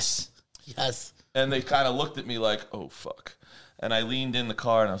 Yes. And they kind of looked at me like, oh, fuck. And I leaned in the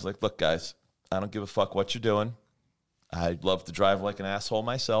car, and I was like, look, guys, I don't give a fuck what you're doing. I'd love to drive like an asshole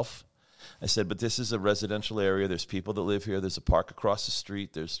myself. I said, but this is a residential area. There's people that live here. There's a park across the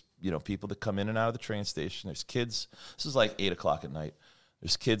street. There's, people that come in and out of the train station. There's kids. This is like 8 o'clock at night.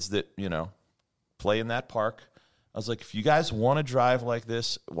 There's kids that, play in that park. I was like, if you guys want to drive like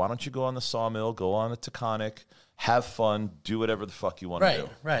this, why don't you go on the Sawmill, go on the Taconic, have fun, do whatever the fuck you want to do.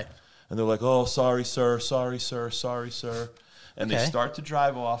 Right. And they're like, oh, sorry, sir. And they start to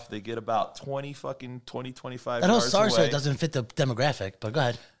drive off. They get about 25 That yards whole sorry, away. sir doesn't fit the demographic, but go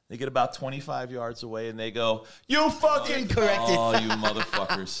ahead. They get about 25 yards away, and they go, you fucking corrected. Oh, you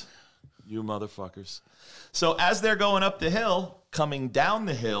motherfuckers. You motherfuckers. So as they're going up the hill, coming down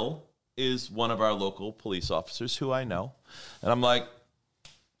the hill is one of our local police officers who I know. And I'm like,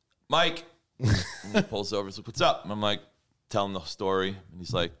 Mike. And he pulls over and says, what's up? And I'm like, telling the story. And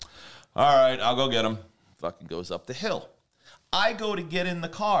he's like, all right, I'll go get him. Fucking goes up the hill. I go to get in the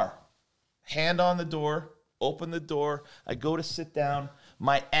car. Hand on the door. Open the door. I go to sit down.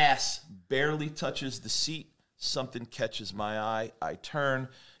 My ass barely touches the seat. Something catches my eye. I turn.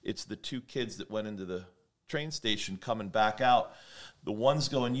 It's the two kids that went into the train station coming back out. The one's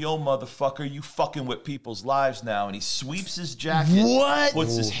going, yo, motherfucker, you fucking with people's lives now. And he sweeps his jacket. What?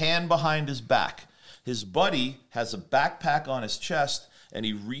 Puts his hand behind his back. His buddy has a backpack on his chest, and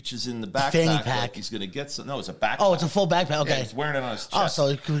he reaches in the backpack Fanny pack. like he's going to get some. No, it's a backpack. Oh, it's a full backpack. Okay. Yeah, he's wearing it on his chest. Oh, so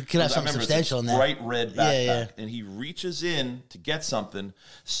it could have something substantial in there. Bright red backpack. Yeah. And he reaches in to get something.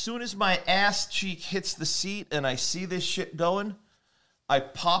 Soon as my ass cheek hits the seat and I see this shit going, I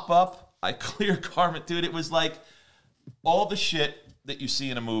pop up. I clear garment. Dude, it was like all the shit that you see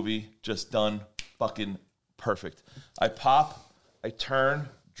in a movie just done fucking perfect. I pop. I turn.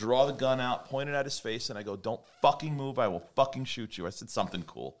 Draw the gun out, point it at his face, and I go, don't fucking move, I will fucking shoot you. I said something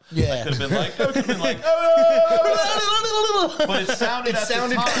cool. Yeah. I could have been like, oh! But it sounded cool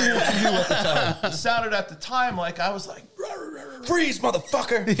to you at the time. It sounded at the time like I was like, Freeze,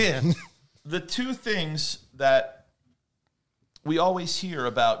 motherfucker. Yeah. the two things that we always hear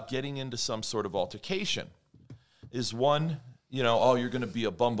about getting into some sort of altercation is one, oh, you're going to be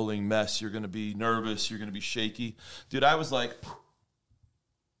a bumbling mess. You're going to be nervous. You're going to be shaky. Dude, I was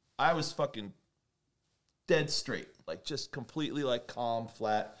fucking dead straight, like just completely like calm,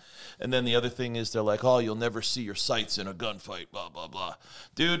 flat. And then the other thing is they're like, oh, you'll never see your sights in a gunfight, blah, blah, blah.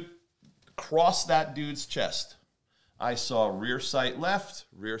 Dude, across that dude's chest, I saw rear sight left,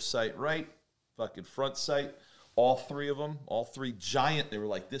 rear sight right, fucking front sight, all three of them, all three giant, they were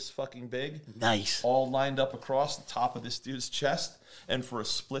like this fucking big. Nice. All lined up across the top of this dude's chest. And for a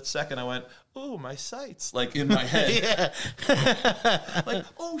split second, I went, ooh, my sights, like in my head. Like,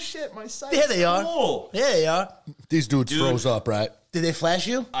 oh shit, my sights. There they cool. are. There they are. These dudes froze up, right? Did they flash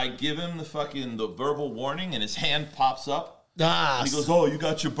you? I give him the verbal warning, and his hand pops up. Ah. And he goes, oh, you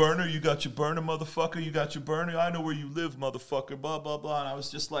got your burner? You got your burner, motherfucker? You got your burner? I know where you live, motherfucker, blah, blah, blah. And I was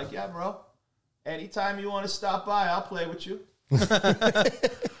just like, yeah, bro. Anytime you want to stop by, I'll play with you.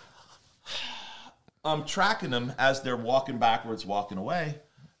 I'm tracking them as they're walking backwards, walking away.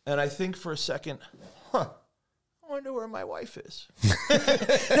 And I think for a second, wonder where my wife is.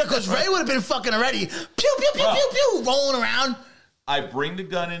 Because Ray would have been fucking already. Pew, pew, pew, pew, pew, rolling around. I bring the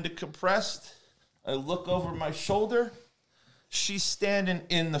gun into compressed. I look over my shoulder. She's standing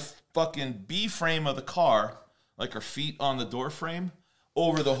in the fucking B frame of the car, like her feet on the door frame,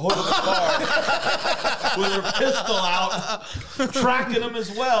 over the hood of the car with her pistol out, tracking him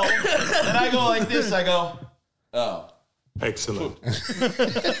as well. And I go like this. I go, oh. Excellent.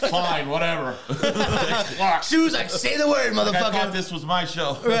 Fine, whatever. She was like, say the word, motherfucker. I thought this was my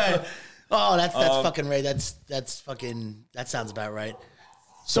show. Right. Oh, that's fucking Ray. That's fucking, that sounds about right.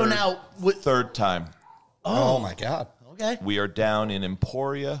 So now. Third time. Oh, my God. Okay. We are down in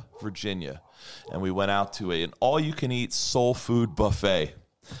Emporia, Virginia, and we went out to an all-you-can-eat soul food buffet.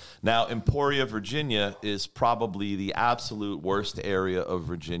 Now, Emporia, Virginia is probably the absolute worst area of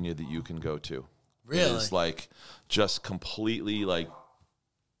Virginia that you can go to. Really? It's like just completely like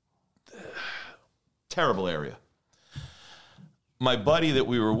terrible area. My buddy that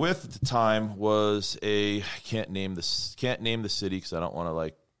we were with at the time was can't name the city because I don't want to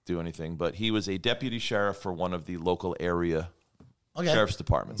like do anything, but he was a deputy sheriff for one of the local area sheriff's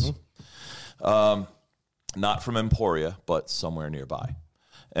departments. Not from Emporia, but somewhere nearby.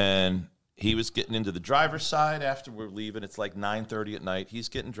 And he was getting into the driver's side after we're leaving. It's like 9:30 at night. He's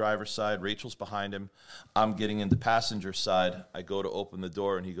getting driver's side. Rachel's behind him. I'm getting into passenger side. I go to open the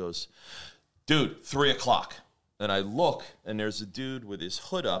door, and he goes, dude, 3 o'clock. And I look, and there's a dude with his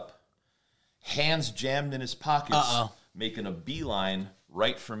hood up, hands jammed in his pockets, making a beeline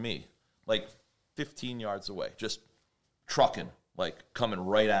right for me, like 15 yards away, just trucking, like coming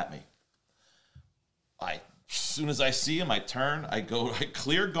right at me. As soon as I see him, I turn, I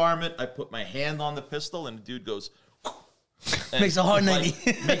clear garment, I put my hand on the pistol, and the dude goes, makes a hard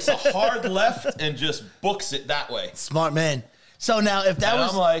 90. Makes a hard left and just books it that way. Smart man. So now, if that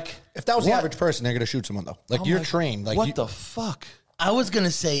was, I'm like, if that was the average person, they're gonna shoot someone though. Like you're trained. Like what the fuck? I was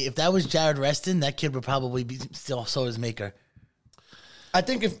gonna say, if that was Jared Reston, that kid would probably be still so his maker. I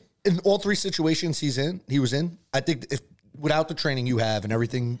think if in all three situations he was in, I think if without the training you have and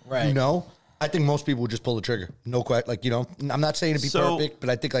everything you know, I think most people would just pull the trigger. No question. Like, you know, I'm not saying to be perfect, but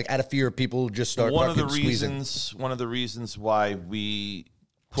I think like out of fear, people just start one of the reasons why we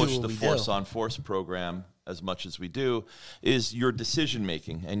push the force on force program as much as we do is your decision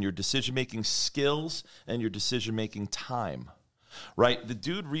making and your decision making skills and your decision making time. Right? The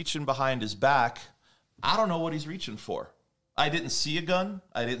dude reaching behind his back, I don't know what he's reaching for. I didn't see a gun.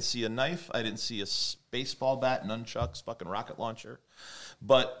 I didn't see a knife. I didn't see a baseball bat, nunchucks, fucking rocket launcher.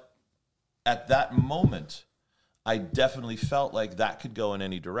 But at that moment, I definitely felt like that could go in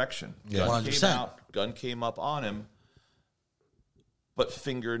any direction. Yeah. Gun came up on him, but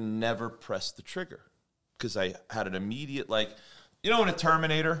finger never pressed the trigger because I had an immediate, like, you know, in a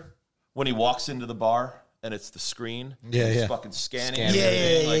Terminator, when he walks into the bar and it's the screen, he's fucking scanning,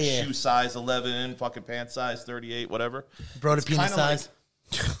 shoe size 11, fucking pant size 38, whatever. Bro to penis size.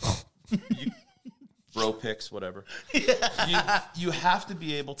 Bro pics, whatever. You have to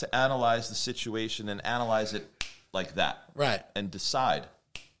be able to analyze the situation and analyze it like that. Right. And decide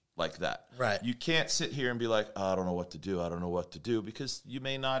like that. Right. You can't sit here and be like, oh, I don't know what to do. I don't know what to do, because you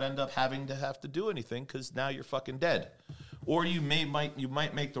may not end up having to do anything because now you're fucking dead. Or you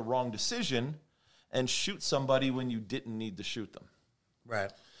might make the wrong decision and shoot somebody when you didn't need to shoot them.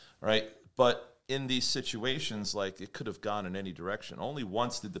 Right. Right? But in these situations, like, it could have gone in any direction. Only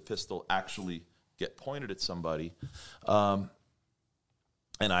once did the pistol actually get pointed at somebody. And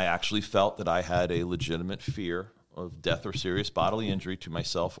I actually felt that I had a legitimate fear of death or serious bodily injury to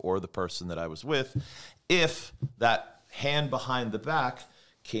myself or the person that I was with if that hand behind the back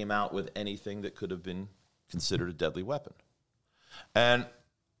came out with anything that could have been considered a deadly weapon. And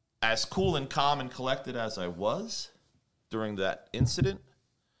as cool and calm and collected as I was during that incident,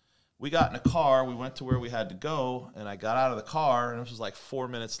 we got in a car, we went to where we had to go, and I got out of the car, and it was like 4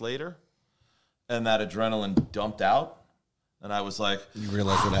 minutes later, and that adrenaline dumped out, and I was like... You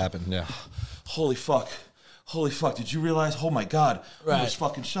realize what happened, yeah. Holy fuck, did you realize? Oh my God, I was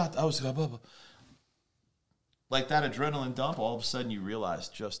fucking shot. I was... Like that adrenaline dump, all of a sudden you realize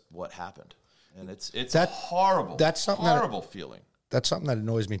just what happened. And it's horrible. That's something horrible feeling. That's something that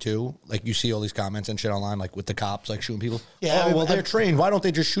annoys me too. Like, you see all these comments and shit online, like with the cops, like shooting people. Yeah. Oh, well, they're trained. Why don't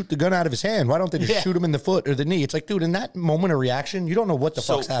they just shoot the gun out of his hand? Why don't they just shoot him in the foot or the knee? It's like, dude, in that moment of reaction, you don't know what the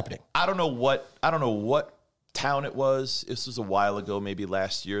fuck's happening. I don't know what town it was. This was a while ago, maybe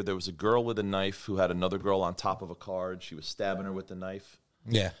last year. There was a girl with a knife who had another girl on top of a car, and she was stabbing her with the knife.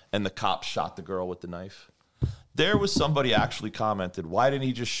 Yeah. And the cop shot the girl with the knife. There was somebody actually commented, why didn't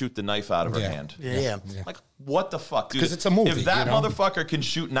he just shoot the knife out of her hand? Yeah. Like, what the fuck, dude? Because it's a movie. If that you know? motherfucker can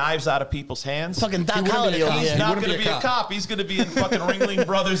shoot knives out of people's hands, Fucking Doc wouldn't be Holliday a over cop. here. he's not wouldn't going to be be a a cop. cop. He's going to be in fucking Ringling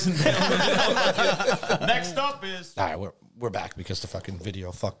Brothers and Next up is... All right, we're back because the fucking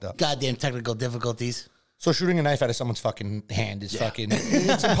video fucked up. Goddamn technical difficulties. So shooting a knife out of someone's fucking hand is fucking,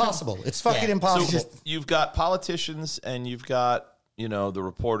 it's impossible. It's fucking Yeah. impossible. So you've got politicians and you've got, you know, the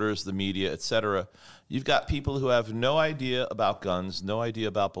reporters, the media, etc. You've got people who have no idea about guns, no idea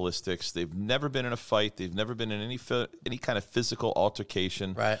about ballistics. They've never been in a fight. They've never been in any kind of physical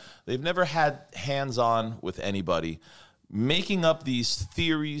altercation. Right. They've never had hands-on with anybody. Making up these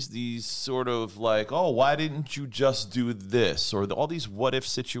theories, these sort of like, oh, why didn't you just do this? Or all these what-if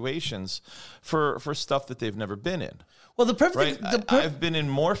situations for stuff that they've never been in. Well, the perfect Right? thing, I've been in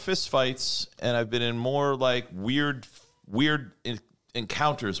more fist fights and I've been in more like weird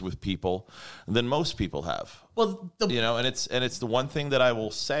encounters with people than most people have. well, You know, and it's the one thing that I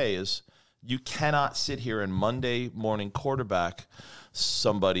will say is you cannot sit here and Monday morning quarterback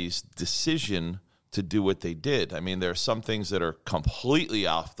somebody's decision to do what they did. I mean, there are some things that are completely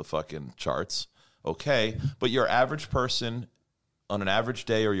off the fucking charts, okay? But your average person on an average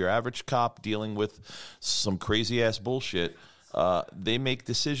day or your average cop dealing with some crazy-ass bullshit, they make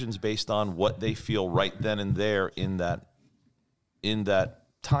decisions based on what they feel right then and there in that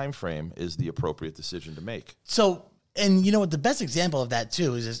time frame is the appropriate decision to make. So, and you know what? The best example of that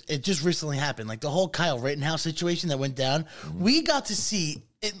too is it just recently happened. Like the whole Kyle Rittenhouse situation that went down. We got to see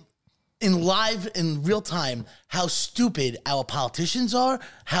it in real time how stupid our politicians are,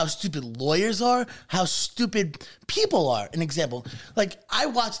 how stupid lawyers are, how stupid people are. An example, like I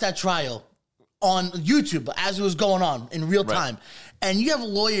watched that trial on YouTube as it was going on in real time, and you have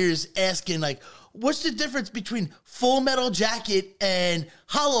lawyers asking like, what's the difference between Full Metal Jacket and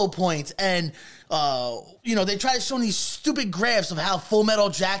Hollow Points? And, you know, they try to show these stupid graphs of how Full Metal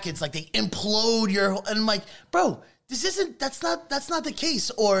Jackets, like they implode your, and I'm like, bro, that's not the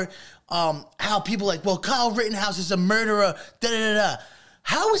case. Or how people like, well, Kyle Rittenhouse is a murderer, da-da-da-da.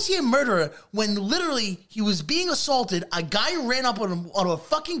 How is he a murderer when literally he was being assaulted? A guy ran up on him on a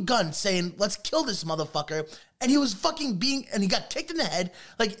fucking gun saying, let's kill this motherfucker. And he was fucking and he got kicked in the head.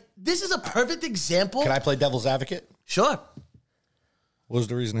 Like, this is a perfect example. Can I play devil's advocate? Sure. What was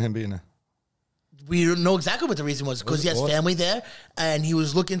the reason of him being there? We don't know exactly what the reason was because he has family there and he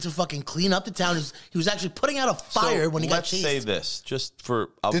was looking to fucking clean up the town. He was actually putting out a fire when he got chased. Let's say this, just for...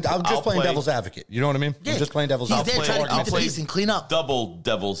 I'm just playing play devil's advocate. You know what I mean? Yeah. I'm just playing devil's He's advocate. there trying to keep the play peace and clean up. Double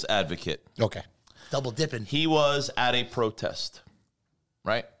devil's advocate. Okay. Double dipping. He was at a protest,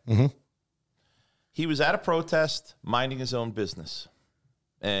 right? Mm-hmm. He was at a protest, minding his own business,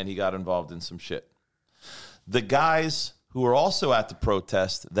 and he got involved in some shit. The guys who were also at the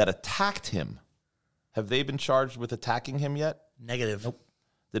protest that attacked him, have they been charged with attacking him yet? Negative. Nope.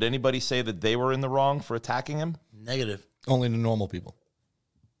 Did anybody say that they were in the wrong for attacking him? Negative. Only the normal people.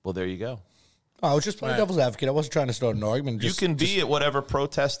 Well, there you go. I was just playing devil's advocate. I wasn't trying to start an argument. You can be at whatever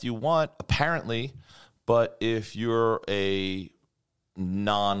protest you want, apparently, but if you're a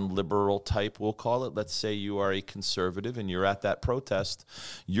non-liberal type, we'll call it, let's say you are a conservative and you're at that protest,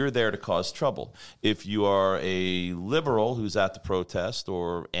 you're there to cause trouble. If you are a liberal who's at the protest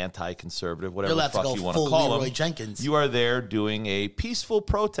or anti-conservative, whatever the fuck you want to call Leroy them, Jenkins. you are there doing a peaceful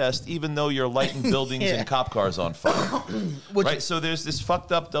protest even though you're lighting buildings and cop cars on fire. Right? So there's this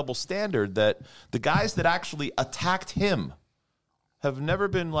fucked up double standard that the guys that actually attacked him have never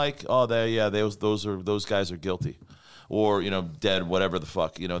been like, oh, those guys are guilty. Or, you know, dead, whatever the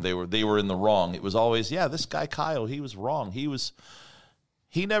fuck. You know, they were in the wrong. It was always, this guy Kyle, he was wrong.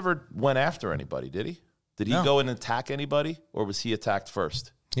 He never went after anybody, did he? Did he go and attack anybody? Or was he attacked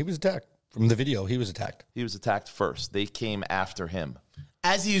first? He was attacked. From the video, he was attacked. He was attacked first. They came after him.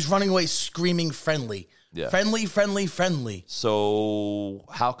 As he was running away screaming friendly. Yeah. Friendly, friendly, friendly. So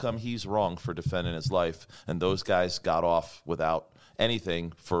how come he's wrong for defending his life and those guys got off without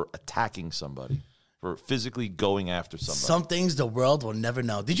anything for attacking somebody? For physically going after somebody. Some things the world will never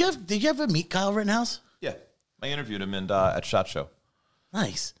know. Did you ever meet Kyle Rittenhouse? Yeah. I interviewed him at SHOT Show.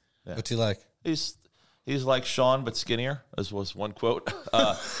 Nice. Yeah. What's he like? He's like Sean, but skinnier, as was one quote.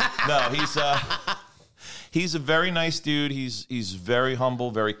 No, he's a very nice dude. He's very humble,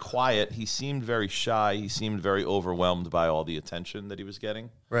 very quiet. He seemed very shy. He seemed very overwhelmed by all the attention that he was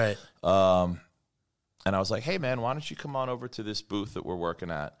getting. Right. And I was like, hey, man, why don't you come on over to this booth that we're working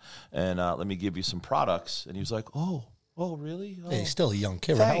at, and let me give you some products. And he was like, oh, really? Oh. Hey, he's still a young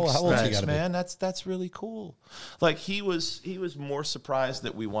kid. Thanks, How old's he got to be? man. That's really cool. Like he was more surprised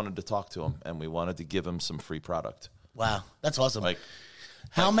that we wanted to talk to him and we wanted to give him some free product. Wow. That's awesome. Like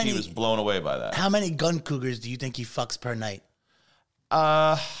He was blown away by that. How many gun cougars do you think he fucks per night?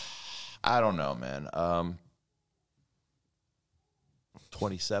 I don't know, man.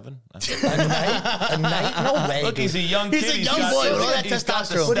 27. A night? No way. Look, he's a young kid. He's a young boy with all that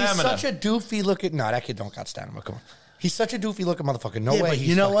testosterone. But he's stamina. such a doofy looking. No, that kid don't got stamina. Come on. He's such a doofy looking motherfucker. No Yeah, way. but He's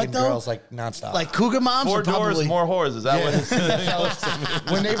you know what, fucking though? girls like nonstop. Like cougar moms 4 are probably doors, more whores. Is that what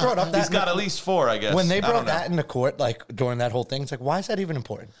it's when they brought up that, He's got at least 4, I guess. when they I brought don't know. that in the court, like during that whole thing, it's like, why is that even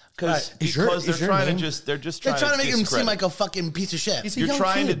important? Because Is your- they're is your trying name- to just They're trying to make him seem discredit. like a fucking piece of shit. He's a You're young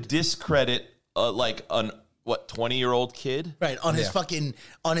trying kid. to discredit like an 20-year-old kid. Right, on his Yeah. fucking,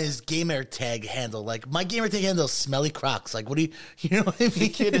 on his gamer tag handle. Like, my gamer tag handle is Smelly Crocs. Like, what do you know what I mean? The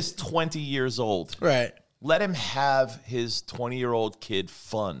kid is 20 years old. Right. Let him have his 20-year-old kid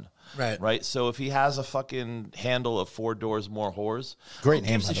fun. Right. Right. So if he has a fucking handle of 4 doors, more whores, Great who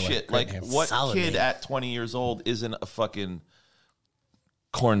name, gives by a the way. shit? Great Like, name. what Solid kid name. at 20 years old isn't a fucking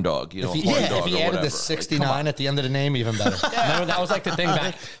corn dog? You know, If he, a corn yeah, dog if he or added whatever. the 69 at the end of the name, even better. Remember, that was like the thing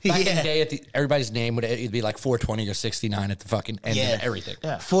back in the Yeah. day. Everybody's name would it'd be like 420 or 69 at the fucking end Yeah. of everything.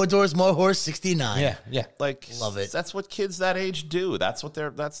 Yeah. 4 doors, more horse, 69. Yeah, yeah. Like, Love it. That's what kids that age do. That's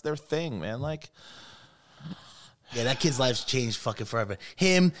their thing, man. Like, Yeah, that kid's life's changed fucking forever.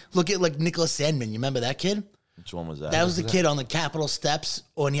 Him, look at like Nicholas Sandman. You remember that kid? which one was that? That was the kid on the Capitol steps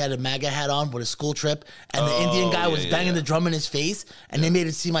when he had a MAGA hat on with a school trip, and the Indian guy yeah, was yeah, banging yeah. the drum in his face, and they made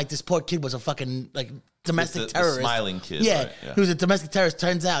it seem like this poor kid was a fucking like domestic the terrorist. smiling kid, Yeah, right, yeah. he was a domestic terrorist.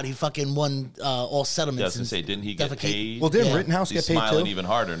 Turns out he fucking won all Yeah, I settlements. was gonna say, didn't he get defecate- paid? Well, didn't Yeah. Rittenhouse He's get paid smiling too? even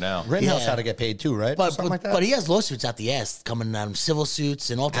harder now. Rittenhouse Yeah. had to get paid too, right? But, Something like that. but he has lawsuits out the ass coming at him, civil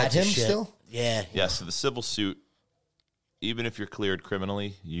suits and all types At of him shit. still? Yeah. Yeah, so the civil suit, even if you're cleared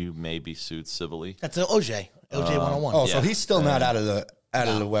criminally, you may be sued civilly. That's an OJ. OJ 101. Oh, so Yeah. he's still not out of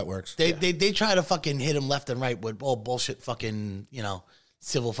the wet works. They try to fucking hit him left and right with all bullshit fucking,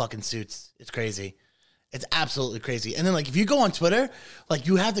 civil fucking suits. It's crazy. It's absolutely crazy. And then, like, if you go on Twitter, like,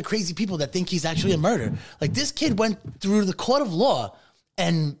 you have the crazy people that think he's actually a murderer. Like, this kid went through the court of law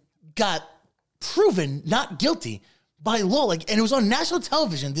and got proven not guilty by law. Like, and it was on national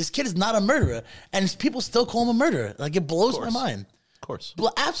television. This kid is not a murderer, and people still call him a murderer. Like, it blows my mind. Of course.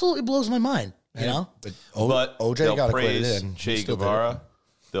 Absolutely blows my mind. You know? But, But OJ they'll got acquitted praise in. Che He still did it. Guevara.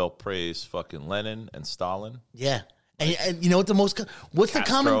 They'll praise fucking Lenin and Stalin. Yeah. And you know what what's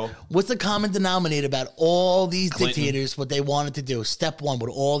Castro. the common denominator about all these Clinton. dictators, what they wanted to do? Step one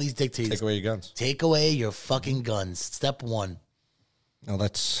with all these dictators. Take away your guns. Take away your fucking guns. Step one. No,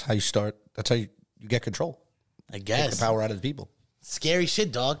 that's how you start. That's how you get control. I Take guess. the power out of the people. Scary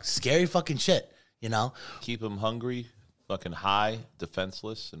shit, dog. Scary fucking shit. You know? Keep them hungry, fucking high,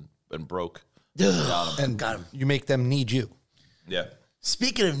 defenseless, and broke. Ugh. And Got him. you make them need you. Yeah.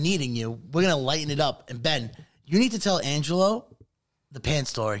 Speaking of needing you, we're gonna lighten it up. And Ben, you need to tell Angelo the pan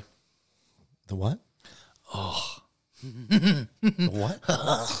story. The what? Oh. the what?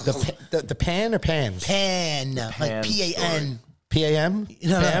 the pan or pans? Pan. Like pan P-A-N. P-A-M?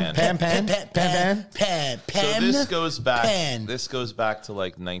 No, no. Pan? Pan? So this goes back. Pan. This goes back to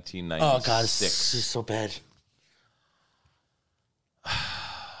like 1996. Oh, God. This is so bad.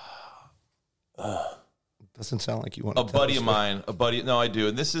 Doesn't sound like you want A to buddy of mine, no, I do,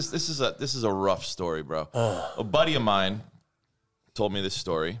 and this is a rough story, bro. A buddy of mine told me this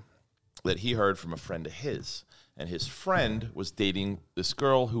story that he heard from a friend of his, and his friend was dating this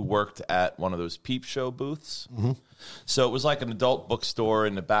girl who worked at one of those peep show booths. Mm-hmm. So it was like an adult bookstore.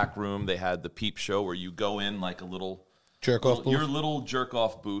 In the back room, they had the peep show where you go in like a little Jerk-off booth? your little jerk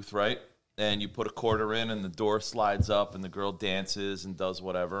off booth, right? And you put a quarter in, and the door slides up, and the girl dances and does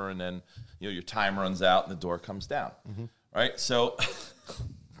whatever, and then your time runs out, and the door comes down, right? So,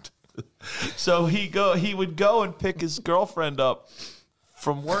 he would go and pick his girlfriend up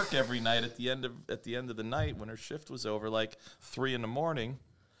from work every night at the end of the night when her shift was over, like 3 a.m.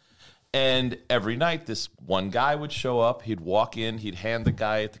 And every night, this one guy would show up. He'd walk in, he'd hand the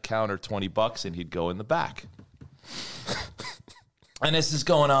guy at the counter $20, and he'd go in the back. And this is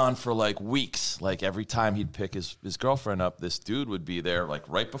going on for like weeks. Like every time he'd pick his girlfriend up, this dude would be there like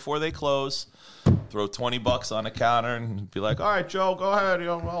right before they close, throw $20 on the counter and be like, "All right, Joe, go ahead,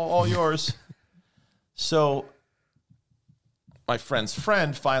 all yours." So my friend's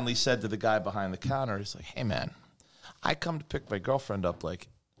friend finally said to the guy behind the counter, he's like, "Hey man, I come to pick my girlfriend up like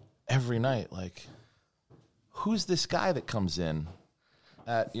every night. Like, who's this guy that comes in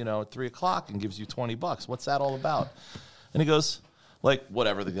at 3 o'clock and gives you $20? What's that all about?" And he goes, like,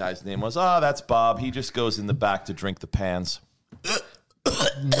 whatever the guy's name was. "Oh, that's Bob. He just goes in the back to drink the pans."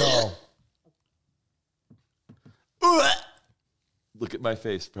 No. Look at my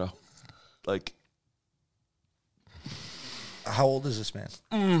face, bro. Like, How old is this man?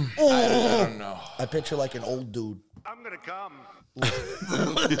 I don't know. I picture like an old dude. I'm gonna come.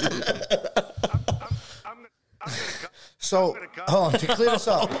 So, hold on, to clear this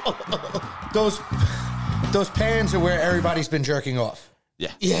up, those pans are where everybody's been jerking off.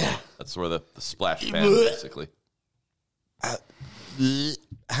 Yeah. Yeah. That's where the splash pan, basically.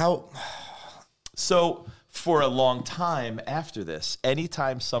 How? So for a long time after this,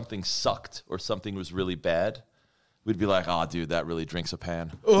 anytime something sucked or something was really bad, we'd be like, "Oh, dude, that really drinks a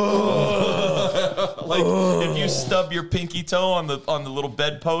pan." Like if you stub your pinky toe on the little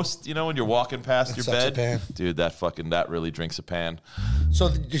bedpost, you know, when you're walking past your sucks a bed, pan. dude, that really drinks a pan. So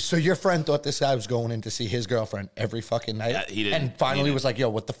your friend thought this guy was going in to see his girlfriend every fucking night, Yeah, he didn't- and finally he was like, "Yo,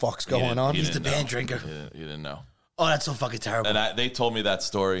 what the fuck's going on?" He He's the didn't band know. drinker. He didn't know. Oh, that's so fucking terrible. And they told me that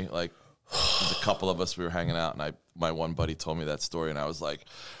story. Like, there's a couple of us, we were hanging out, and my one buddy told me that story, and I was like,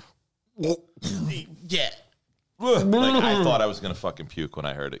 Yeah. like I thought I was gonna fucking puke when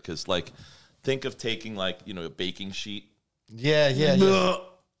I heard it, because like, think of taking like, you know, a baking sheet. Yeah.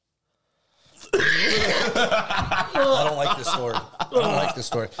 I don't like this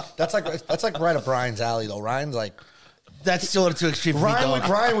story. That's like right up Ryan's alley though. Ryan's like That's still too extreme for me, dog.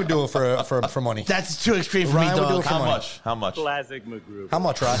 Ryan would do it for money. That's too extreme for Ryan me, would do dog. it for money. How much? Classic McGrew. How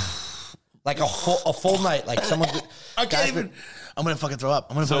much, Ryan? Like a full night. Like someone. I can't even. I'm gonna fucking throw up.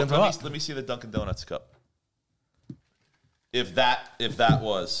 I'm gonna So fucking throw up. let me see the Dunkin' Donuts cup. If that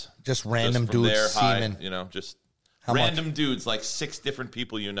was Just random from dudes there, high, semen. you know, just How much? random dudes, like 6 different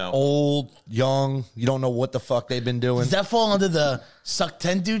people you know. Old, young. You don't know what the fuck they've been doing. Does that fall under the suck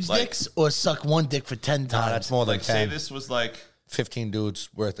 10 dudes' Like- dicks or suck one dick for 10 times? Nah, that's more than Like say 10. this was like 15 dudes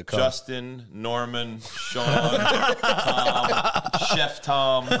worth of cup. Justin, Norman, Sean, Tom, Chef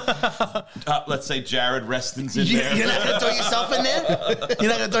Tom. Let's say Jared Reston's in there. You're not gonna throw yourself in there? You're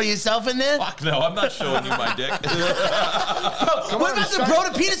not gonna throw yourself in there? Fuck no, I'm not showing you my dick. What about the bro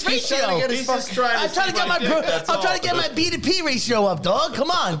to penis ratio? trying to get his He's just trying to I'm trying see to get my my dick, bro, that's I'm trying to all. get my B to P ratio up, dog.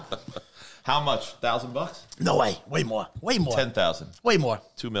 Come on. How much? $1,000? No way. Way more. Way more. 10,000. Way more.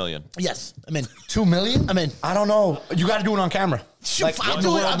 2 million. Yes, I'm in. 2 million? I'm in. I don't know. You got to do it on camera. Shoot, I'll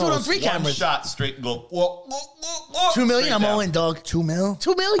do it on 3 One cameras. shot straight and go. Whoa, whoa, whoa, 2 million. straight I'm down. all in, dog. 2 mil?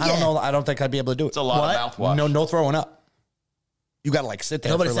 2 million. I don't know. I don't think I'd be able to do it. It's a lot What? of mouthwash. No throwing up. You got to like sit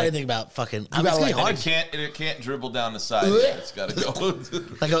there. Nobody for, said like, anything about fucking. gotta, It's gonna be like, hard. It can't dribble down the side. It's got to go.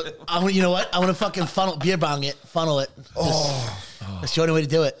 Like, you know what? I want to fucking beer bong it, funnel it. That's the only way to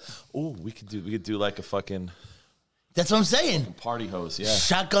do it. Oh, we could do like a fucking That's what I'm saying. party hose. Yeah.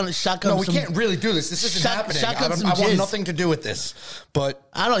 Shotgun. No, we can't really do this. This isn't happening. shotgun some I want jizz. nothing to do with this. But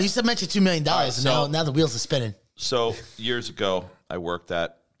I don't know. You said mentioned $2 million, right, and so- now the wheels are spinning. So years ago, I worked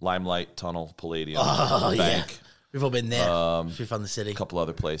at Limelight Tunnel Palladium Oh Bank. yeah, we've all been there. We've from the city. A couple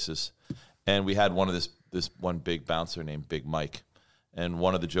other places, and we had this one big bouncer named Big Mike, and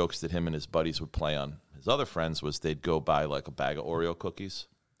one of the jokes that him and his buddies would play on his other friends was they'd go buy like a bag of Oreo cookies,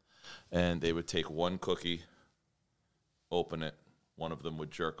 and they would take one cookie, open it, one of them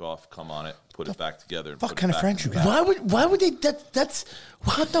would jerk off, come on it, put it back together. And what put it kind of back friends in you the got? bag. Why would they? That's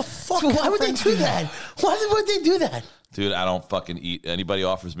What the fuck? Why kind of would they friends do you got? that? Why would they do that? Dude, I don't fucking eat. Anybody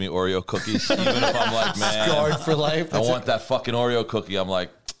offers me Oreo cookies, even if I'm like, man, Scarred for life. I want that fucking Oreo cookie. I'm like,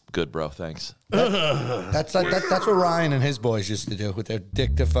 good, bro, thanks. That's what Ryan and his boys used to do with their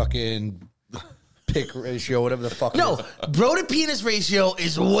dick to fucking pick ratio, whatever the fuck. No, it is. bro to penis ratio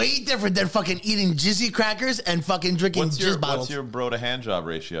is way different than fucking eating jizzy crackers and fucking drinking jizz bottles. What's your bro to hand job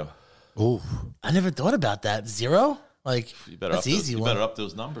ratio? Ooh. I never thought about that. 0? Like You better that's up those, easy. you one. better up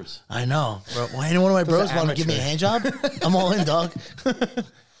those numbers. I know. Bro, well, any one of my bros are want to give me a amateur. hand job? I'm all in, dog.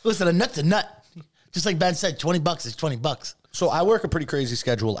 Listen, a nut's a nut. Just like Ben said, $20 is $20. So I work a pretty crazy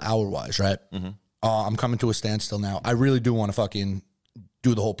schedule hour-wise, right? Mm-hmm. I'm coming to a standstill now. I really do want to fucking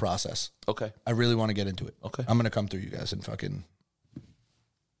do the whole process. Okay. I really want to get into it. Okay. I'm going to come through you guys and fucking...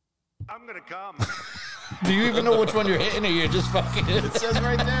 I'm gonna come. Do you even know which one you're hitting or you're just fucking... It says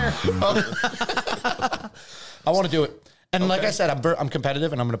right there. I want to do it. And like I said, I'm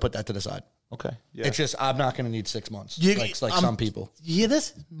competitive and I'm going to put that to the side. Okay. Yeah. It's just, I'm not going to need 6 months. You- like I'm- some people. You hear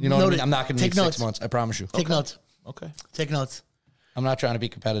this? You know what I Note mean? it. I'm not going to Take need notes. 6 months. I promise you. Take notes. Okay. Take notes. I'm not trying to be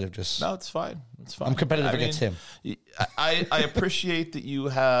competitive. Just No, it's fine. It's fine. I'm competitive against him. I appreciate that you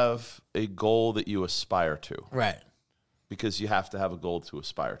have a goal that you aspire to, Right. because you have to have a goal to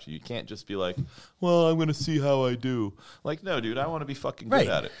aspire to. You can't just be like, well, I'm going to see how I do. Like, no, dude, I want to be fucking good Right.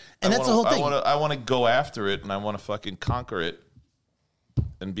 at it. And I that's wanna- the whole thing. I want to go after it, and I want to fucking conquer it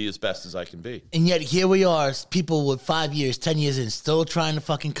and be as best as I can be. And yet here we are, people with 5 years, 10 years in, still trying to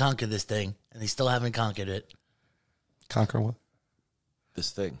fucking conquer this thing, and they still haven't conquered it. Conquer what?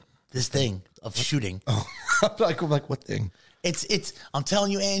 This thing. this thing of shooting. Oh, I'm like, what thing? It's. I'm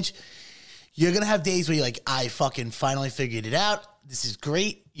telling you, Ange, you're gonna have days where you're like, I fucking finally figured it out. This is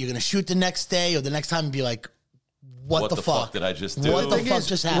great. You're gonna shoot the next day or the next time and be like, what the fuck did I just do? What the fuck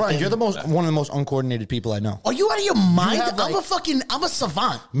just happened? Ryan, you're one of the most uncoordinated people I know. Are you out of your mind? have, like- I'm a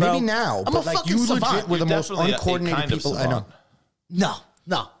savant. Bro. Maybe now, I'm but a like fucking you legit savant. were the You're most definitely a uncoordinated kind of people I know.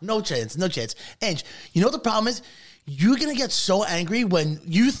 savant. No chance. Ange, you know what the problem is? You're going to get so angry when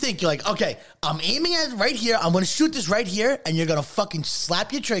you think you're like, okay, I'm aiming at it right here. I'm going to shoot this right here. And you're going to fucking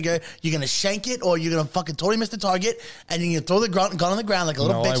slap your trigger. You're going to shank it or you're going to fucking totally miss the target. And you're going to throw the gun on the ground like a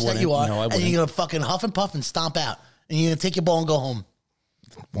little No, I bitch that wouldn't. you are. No, I and wouldn't. you're going to fucking huff and puff and stomp out. And you're going to take your ball and go home.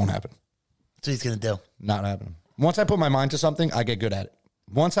 Won't happen. That's what he's going to do. Not happening. Once I put my mind to something, I get good at it.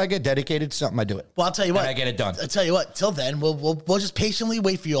 Once I get dedicated to something, I do it. Well, I'll tell you what. And I get it done. I'll tell you what. Till then, we'll just patiently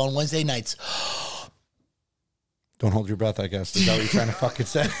wait for you on Wednesday nights. Don't hold your breath, I guess. Is that what you're trying to fucking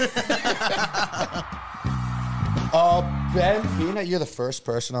say? Ben, being that you're the first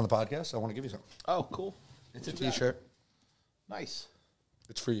person on the podcast, I want to give you something. Oh, cool. It's a t-shirt. Nice.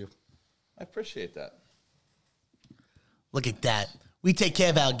 It's for you. I appreciate that. Look at that. We take care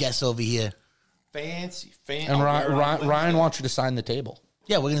of our guests over here. Fancy. And Ryan wants you to sign the table.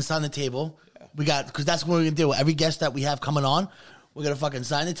 Yeah, we're gonna sign the table. We got because that's what we're gonna do. Every guest that we have coming on, we're gonna fucking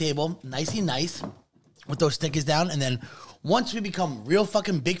sign the table, nicey nice, with those stickers down. And then once we become real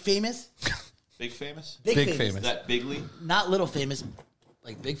fucking big famous, Big famous? Big Is famous. that bigly? not little famous,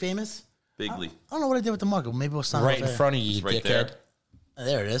 like big famous. Bigly. I don't know what I did with the marker. Maybe we'll sign Right off in there. front of you, It's right dickhead. there.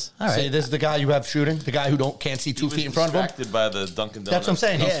 There it is. All right. Say, this is the guy you have shooting? The guy who can't see 2 He was feet in front of him? distracted by the Dunkin' Donuts. That's what I'm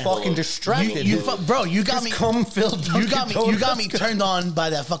saying. He's Yeah. fucking distracted. Bro, you got me. cum-filled You got me. Dunkin' You got me Donuts. turned on by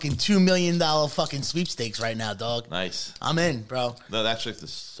that fucking $2 million fucking sweepstakes right now, dog. Nice. I'm in, bro. No, that's like the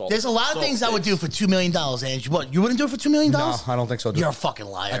salt. There's a lot of salt things I would do sticks. for $2 million, Ange. What, you wouldn't do it for $2 million? No, I don't think so, dude. You're a fucking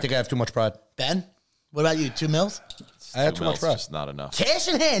liar. I think I have too much pride. Ben, what about you? 2 mils? I have Two too much mils, pride. just not enough. Cash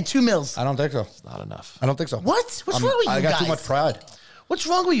in hand, 2 mils. I don't think so. Not enough. I don't think so. What? What's wrong with you I got guys? too much pride. What's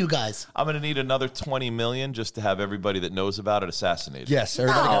wrong with you guys? I'm going to need another 20 million just to have everybody that knows about it assassinated. Yes,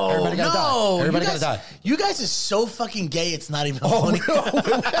 everybody got to die. Everybody got to die. You guys are so fucking gay, it's not even Oh, funny.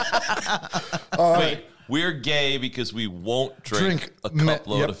 Wait, we're gay because we won't drink a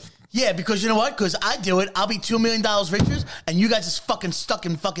cupload yep. of... Yeah, because you know what? Because I do it. I'll be $2 million richer, and you guys are fucking stuck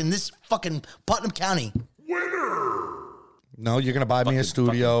in fucking this fucking Putnam County. No, you're going to buy me a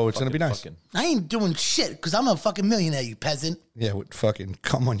studio. It's going to be nice. I ain't doing shit because I'm a fucking millionaire, you peasant. Yeah, with fucking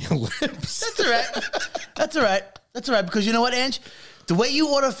cum on your lips. That's all right. That's all right. That's all right. Because you know what, Ange? The way you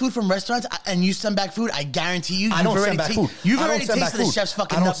order food from restaurants and you send back food, I guarantee you, I don't send back food. You've I don't already send back tasted the food. chef's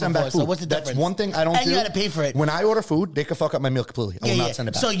fucking I don't nut send before, back so food. what's the That's difference? one thing I don't and do. you got to pay for it. When I order food, they can fuck up my meal completely. I will not send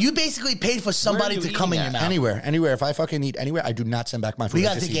it back. So you basically paid for somebody you to come in eating your at? mouth. Anywhere. If I fucking eat anywhere, I do not send back my food. We I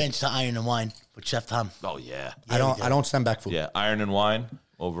got to just take eat it. Ange to Iron and Wine with Chef Tom. Oh, yeah. I don't send back food. Yeah, Iron and Wine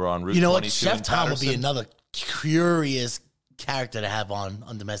over on Route You know what? 22 Chef in Tom will be Patterson. another curious character to have on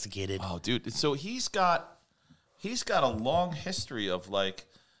Undomesticated. Oh, dude. So he's got a long history of, like,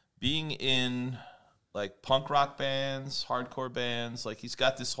 being in, like, punk rock bands, hardcore bands. Like, he's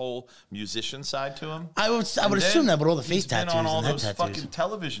got this whole musician side to him. I would And assume then that with all the face he's been tattoos on all and head those tattoos. fucking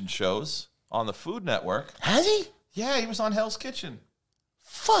television shows on the Food Network. Has he? Yeah, he was on Hell's Kitchen.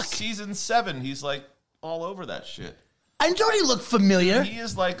 Fuck. Season 7, he's, like, all over that shit. I thought he looked familiar. He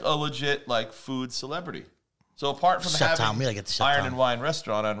is, like, a legit, like, food celebrity. So apart from Chef Tom, having we gotta get the Chef Iron Tom. and Wine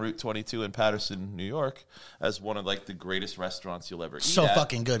restaurant on Route 22 in Patterson, New York, as one of, like, the greatest restaurants you'll ever eat So at,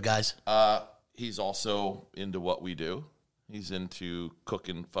 fucking good, guys. he's also into what we do. He's into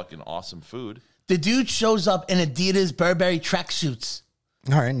cooking fucking awesome food. The dude shows up in Adidas Burberry tracksuits.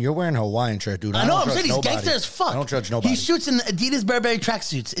 All right, and you're wearing a Hawaiian shirt, dude. I know, don't I'm judge saying he's nobody. gangster as fuck. I don't judge nobody. He shoots in Adidas Burberry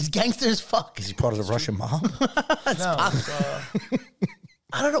tracksuits. It's gangster as fuck. Is he part of the Russian mob?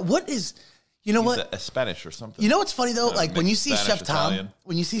 I don't know. What is, you know He's what? a Spanish or something. You know what's funny though? Like when you see Spanish, Chef Tom, Italian.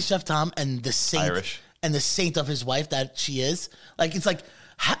 when you see Chef Tom and the saint Irish. and the saint of his wife that she is, like it's like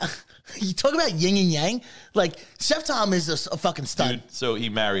you talk about yin and yang. Like Chef Tom is a fucking stud. Dude, so he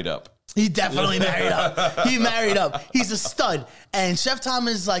married up. He definitely married up. He married up. He's a stud. And Chef Tom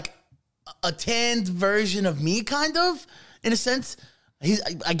is like a tanned version of me, kind of, in a sense.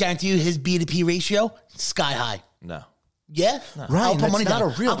 I guarantee you his B to P ratio, sky high. No. Yeah? Ryan, I'll put that's money not down.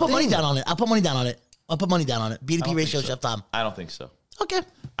 a real I'll put money thing. down on it. I'll put money down on it. I'll put money down on it. B to P don't ratio, think so. Chef Tom. I don't think so. Okay.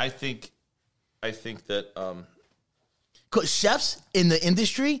 I think that Because chefs in the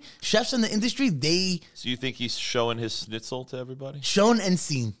industry, they so you think he's showing his schnitzel to everybody? shown and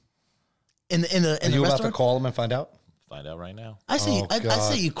seen. In the Are you about to restaurant. call him and find out? Find out right now. I say Oh, I God.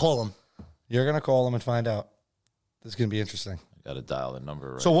 say you call him. You're going to call him and find out. This is going to be interesting. Got to dial the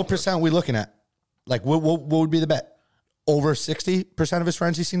number right. So what percent are we looking at? Like, what would be the bet? Over 60% of his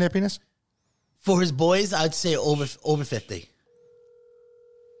friends he's seen their penis? For his boys, I'd say over 50.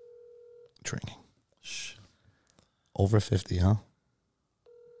 Training. Over 50, huh?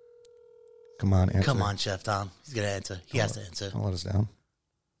 Come on, answer. Come on, Chef Tom. He's going to answer. He has to answer. Don't let us down.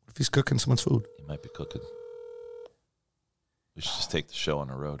 What if he's cooking someone's food? He might be cooking. We should just take the show on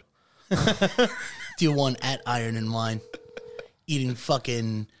the road. Do one at Iron and Wine. Eating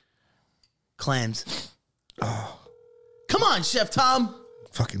fucking clams. Oh. Come on, Chef Tom.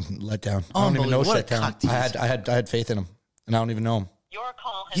 Fucking let down. I don't even know Unbelievable. What Chef a Tom. cock tease. I had faith in him, and I don't even know him. Your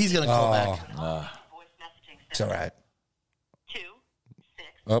call has He's going to call back. voice messaging It's all right. 2 6.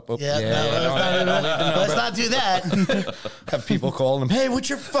 Oh, Yeah, let's not do that. Have people calling him, hey, what's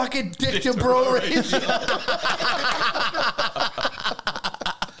your fucking dick to bro ratio?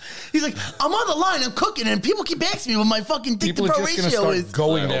 He's like, I'm on the line, I'm cooking, and people keep asking me what my fucking dick People to are bro just going to ratio start is.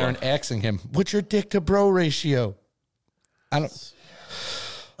 going there and asking him, what's your dick to bro ratio? I don't.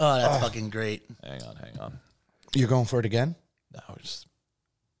 Oh, that's fucking great. Hang on. You're going for it again? No, just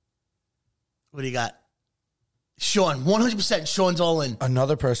What do you got? Sean, 100% Sean's all in.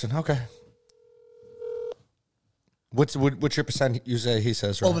 Another person. Okay. What's your percent you say he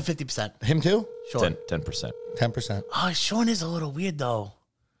says? Right? Over 50%. Him too? Sean. 10%. 10%. Oh, Sean is a little weird, though.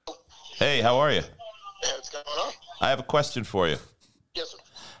 Hey, how are you? Hey, what's going on? I have a question for you. Yes, sir.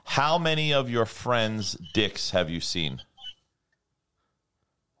 How many of your friends' dicks have you seen?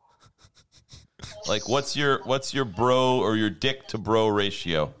 Like, what's your bro or your dick to bro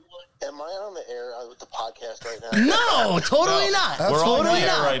ratio? Am I on the air with the podcast right now? No, totally not. We're on the Totally air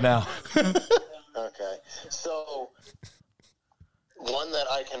not. right now. Okay. So, one that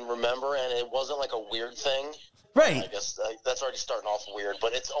I can remember, and it wasn't like a weird thing. I Right. guess that's already starting off weird,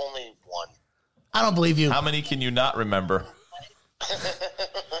 but it's only one. I don't believe you. How many can you not remember?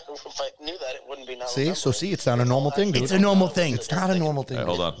 If I knew that, it wouldn't be not See? remembering. So see, it's not a normal thing, dude. It's a normal thing. It's not a normal thing. All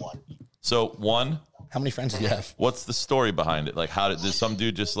right, hold on. So, one, How many friends do you have? what's the story behind it? Like, how did some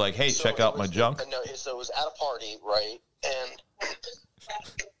dude just like, hey, So check it out my was- junk? No, so it was at a party, right? And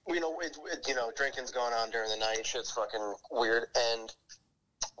drinking's going on during the night. Shit's fucking weird. And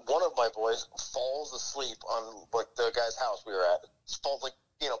one of my boys falls asleep on like the guy's house we were at. Falls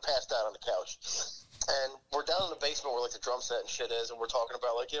passed out on the couch. And we're down in the basement where like the drum set and shit is, and we're talking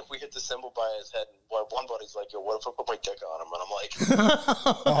about like if we hit the cymbal by his head. And one buddy's like, "Yo, what if I put my dick on him?" And I'm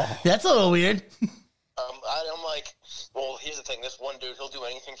like, That's a little weird. I'm like, well, here's the thing. This one dude, he'll do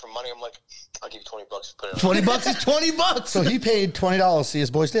anything for money. I'm like, I'll give you $20 to put it on. $20 is $20. So he paid $20 to see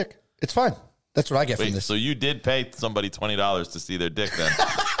his boy's dick. It's fine. That's what I get Wait, from this. so you did pay somebody $20 to see their dick then?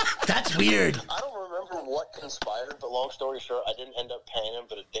 That's weird. I don't remember what conspired, but long story short, I didn't end up paying him,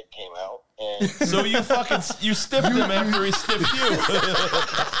 but a dick came out. And So you stiffed him after he stiffed you.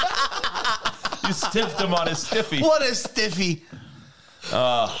 You stiffed him on his stiffy. What a stiffy.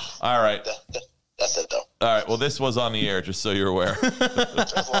 All right. that's it, though. All right. Well, this was on the air, just so you're aware.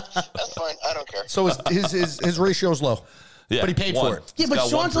 That's fine. I don't care. So his ratio's low. Yeah, But he paid one. for it. Yeah, It's but got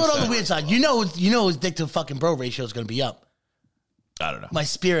Sean's a little on 1%. the weird side. You know his dick to fucking bro ratio is going to be up. I don't know. My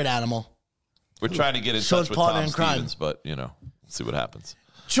spirit animal. We're trying to get in Sean's touch with partner Tom in crime. Stevens, but, we'll see what happens.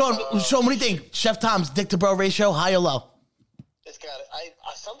 Sean, what do you think? Chef Tom's dick to bro ratio, high or low? It's got it.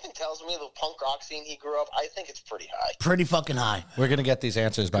 Something tells me the punk rock scene he grew up, I think it's pretty high. Pretty fucking high. We're gonna get these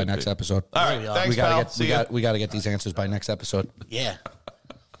answers by next episode. All right. we are. Thanks, we gotta pal. get See ya. we gotta get these answers by next episode. Yeah.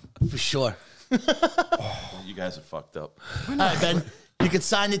 For sure. You guys are fucked up. All right, Ben. You could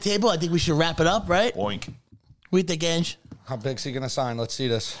sign the table. I think we should wrap it up, right? Boink. What do you think, Ange? How big's he gonna sign? Let's see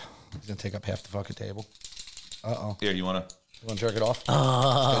this. He's gonna take up half the fucking table. Here, you want to? You wanna jerk it off? This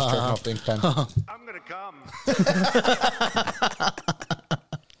guy's jerking off Pink's pen. I'm gonna come.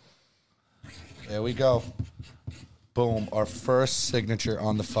 There we go. Boom. Our first signature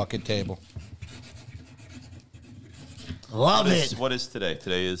on the fucking table. Love it. What is today?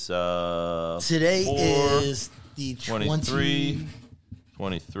 Today is Today 4, is the 23.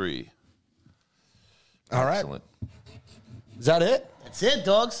 23. All right. Excellent. Is that it? That's it,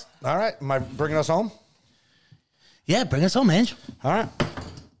 dogs. All right. Am I bringing us home? Yeah, bring us home, Ange. All right.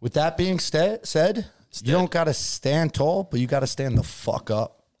 With that being said, you don't got to stand tall, but you got to stand the fuck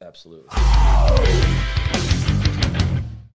up. Absolutely.